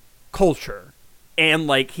culture. And,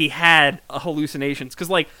 like, he had hallucinations. Because,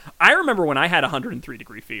 like, I remember when I had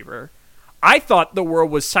 103-degree fever, I thought the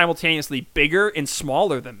world was simultaneously bigger and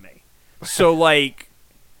smaller than me. So, like,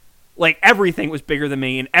 everything was bigger than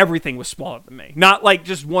me and everything was smaller than me. Not, like,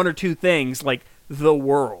 just one or two things, like, the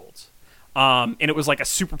world. And it was, like, a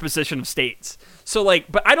superposition of states. So,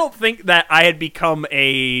 like, but I don't think that I had become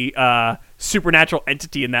a supernatural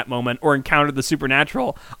entity in that moment or encountered the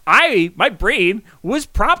supernatural. My brain was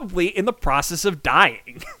probably in the process of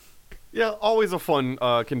dying. Yeah, always a fun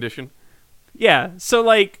condition. Yeah, so,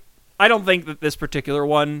 like, I don't think that this particular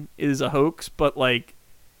one is a hoax, but, like,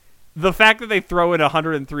 the fact that they throw in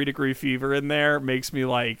 103-degree fever in there makes me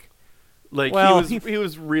like, well, he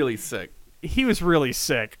was really sick. He was really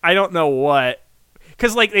sick. I don't know what,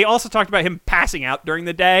 because, like, they also talked about him passing out during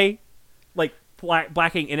the day, like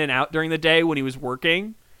blacking in and out during the day when he was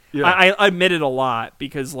working. Yeah. I admit it a lot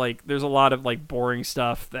because, like, there's a lot of, like, boring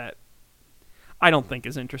stuff that I don't think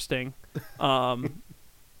is interesting. So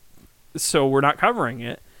we're not covering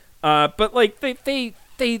it. But, like,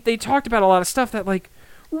 they talked about a lot of stuff that, like,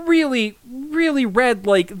 really, really read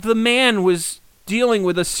like the man was dealing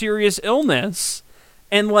with a serious illness,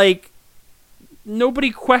 and, like, nobody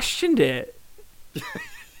questioned it.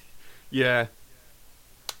 Yeah.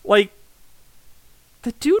 Like,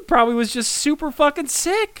 the dude probably was just super fucking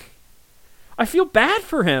sick. I feel bad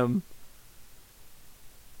for him.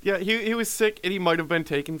 Yeah, he was sick, and he might have been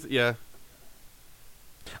taking... Yeah.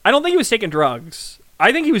 I don't think he was taking drugs.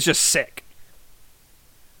 I think he was just sick.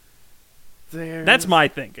 That's my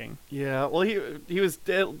thinking. Yeah, well, he was...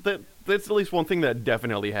 That's at least one thing that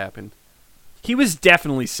definitely happened. He was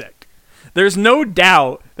definitely sick. There's no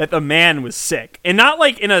doubt that the man was sick. And not,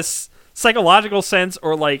 like, in a psychological sense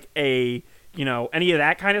or, like, a... you know, any of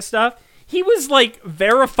that kind of stuff. He was, like,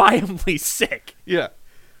 verifiably sick. Yeah.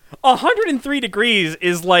 103 degrees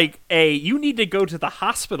is like you need to go to the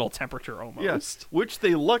hospital temperature almost. Yes, which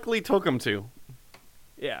they luckily took him to.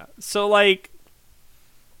 Yeah. So, like,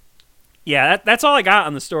 yeah, that's all I got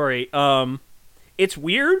on the story. It's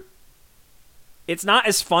weird. It's not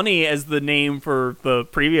as funny as the name for the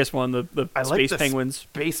previous one, the Space Penguins.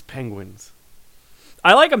 Space Penguins.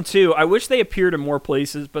 I like them too. I wish they appeared in more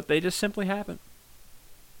places, but they just simply haven't.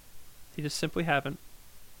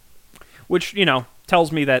 Which, you know,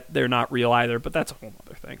 tells me that they're not real either, but that's a whole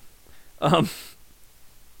other thing.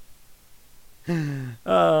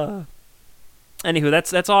 Anywho,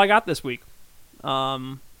 that's all I got this week. It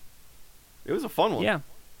was a fun one. Yeah.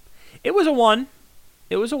 It was a one.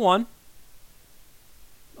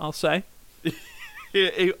 I'll say.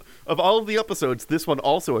 Of all of the episodes, this one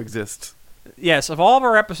also exists. Yes, of all of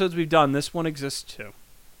our episodes we've done, this one exists too.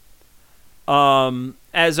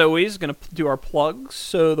 As always, going to do our plugs.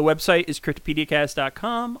 So the website is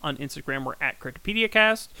cryptopediacast.com. On Instagram, we're at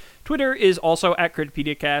cryptopediacast. Twitter is also at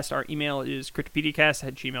cryptopediacast. Our email is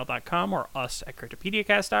cryptopediacast@gmail.com or us at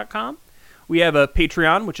cryptopediacast.com. We have a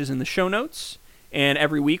Patreon, which is in the show notes. And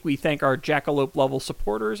every week we thank our Jackalope level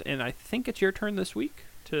supporters. And I think it's your turn this week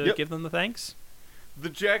to give them the thanks. The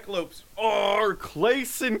Jackalopes are Clay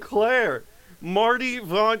Sinclair, Marty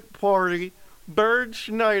Von Party, Bird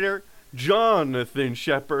Schneider, Jonathan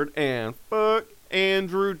Shepard, and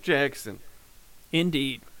Andrew Jackson.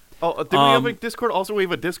 Indeed. Oh, did we have a Discord? Also, we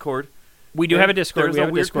have a Discord. We do have a Discord. There's we have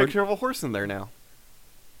a weird Discord. picture of a horse in there now.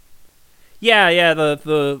 Yeah,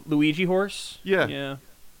 the Luigi horse. Yeah.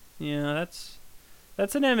 Yeah, that's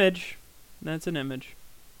That's an image. That's an image.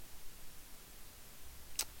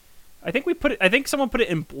 I think someone put it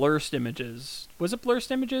in blurst images. Was it blurst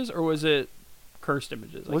images or was it cursed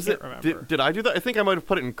images? I can't remember. Did I do that? I think I might have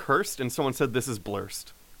put it in cursed, and someone said this is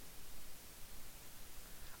blurst.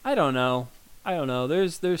 I don't know.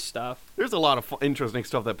 There's stuff. There's a lot of interesting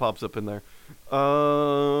stuff that pops up in there.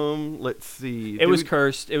 Let's see. It was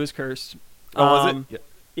cursed. Oh, was it?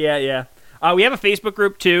 Yeah. We have a Facebook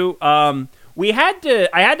group too. I had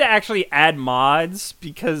to actually add mods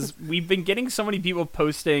because we've been getting so many people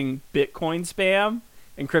posting Bitcoin spam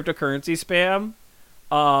and cryptocurrency spam.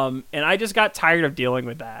 And I just got tired of dealing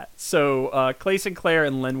with that. So Clay Sinclair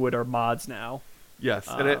and Linwood are mods now. Yes,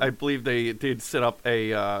 and I believe they did set up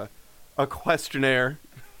a questionnaire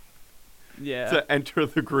to enter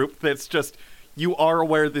the group. That's just, you are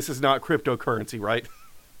aware this is not cryptocurrency, right?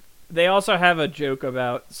 They also have a joke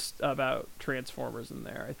about Transformers in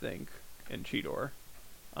there, I think, in Cheetor.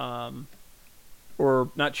 Or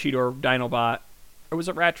not Cheetor, Dinobot. Or was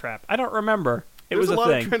it Rat Trap? I don't remember. There's was a lot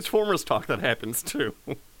thing. of Transformers talk that happens, too.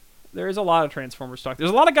 There is a lot of Transformers talk.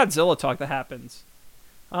 There's a lot of Godzilla talk that happens.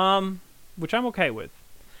 Which I'm okay with.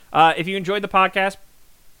 If you enjoyed the podcast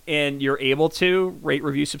and you're able to, rate,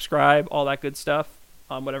 review, subscribe, all that good stuff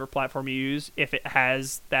on whatever platform you use, if it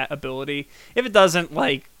has that ability. If it doesn't,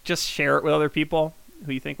 just share it with other people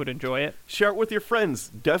who you think would enjoy it. Share it with your friends.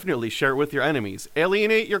 Definitely share it with your enemies.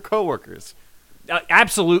 Alienate your coworkers.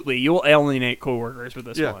 Absolutely. You'll alienate coworkers with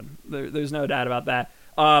this one. There's no doubt about that.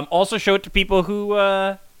 Also show it to people who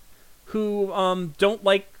don't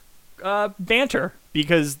like banter,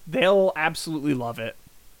 because they'll absolutely love it.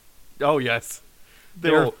 Oh, yes.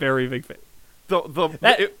 They're a very big fan.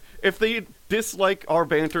 If they dislike our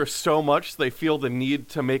banter so much they feel the need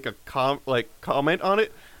to make a comment on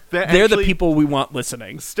it, they're the people we want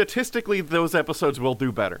listening. Statistically, those episodes will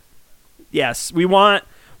do better. Yes, we want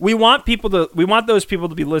those people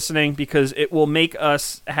to be listening, because it will make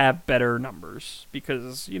us have better numbers,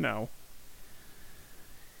 because,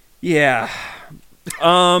 yeah.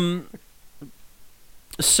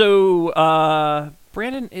 So,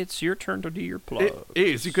 Brandon, it's your turn to do your plug. It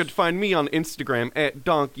is. You could find me on Instagram at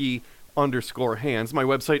donkey_hands. My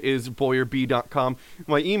website is boyerb.com.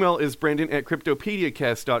 My email is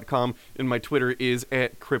brandon@cryptopediacast.com, and my Twitter is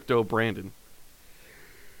 @cryptobrandon.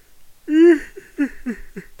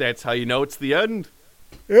 That's how you know it's the end.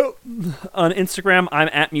 Yep. On Instagram, I'm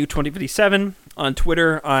 @Mew2057. On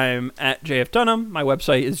Twitter, I'm @JFDunham. My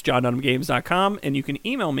website is johndunhamgames.com, and you can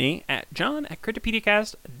email me at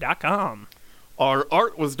john@cryptopediacast.com. Our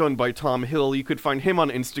art was done by Tom Hill. You could find him on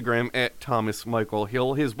Instagram at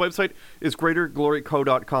 @ThomasMichaelHill. His website is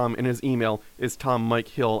greatergloryco.com, and his email is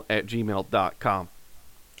tommikehill@gmail.com.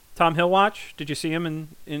 Tom Hill Watch, did you see him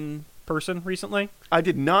in person recently? I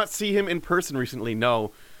did not see him in person recently, no.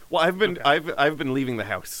 Well, I've been leaving the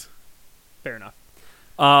house. Fair enough.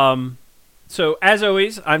 So, as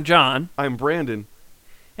always, I'm John. I'm Brandon.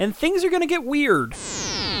 And things are going to get weird.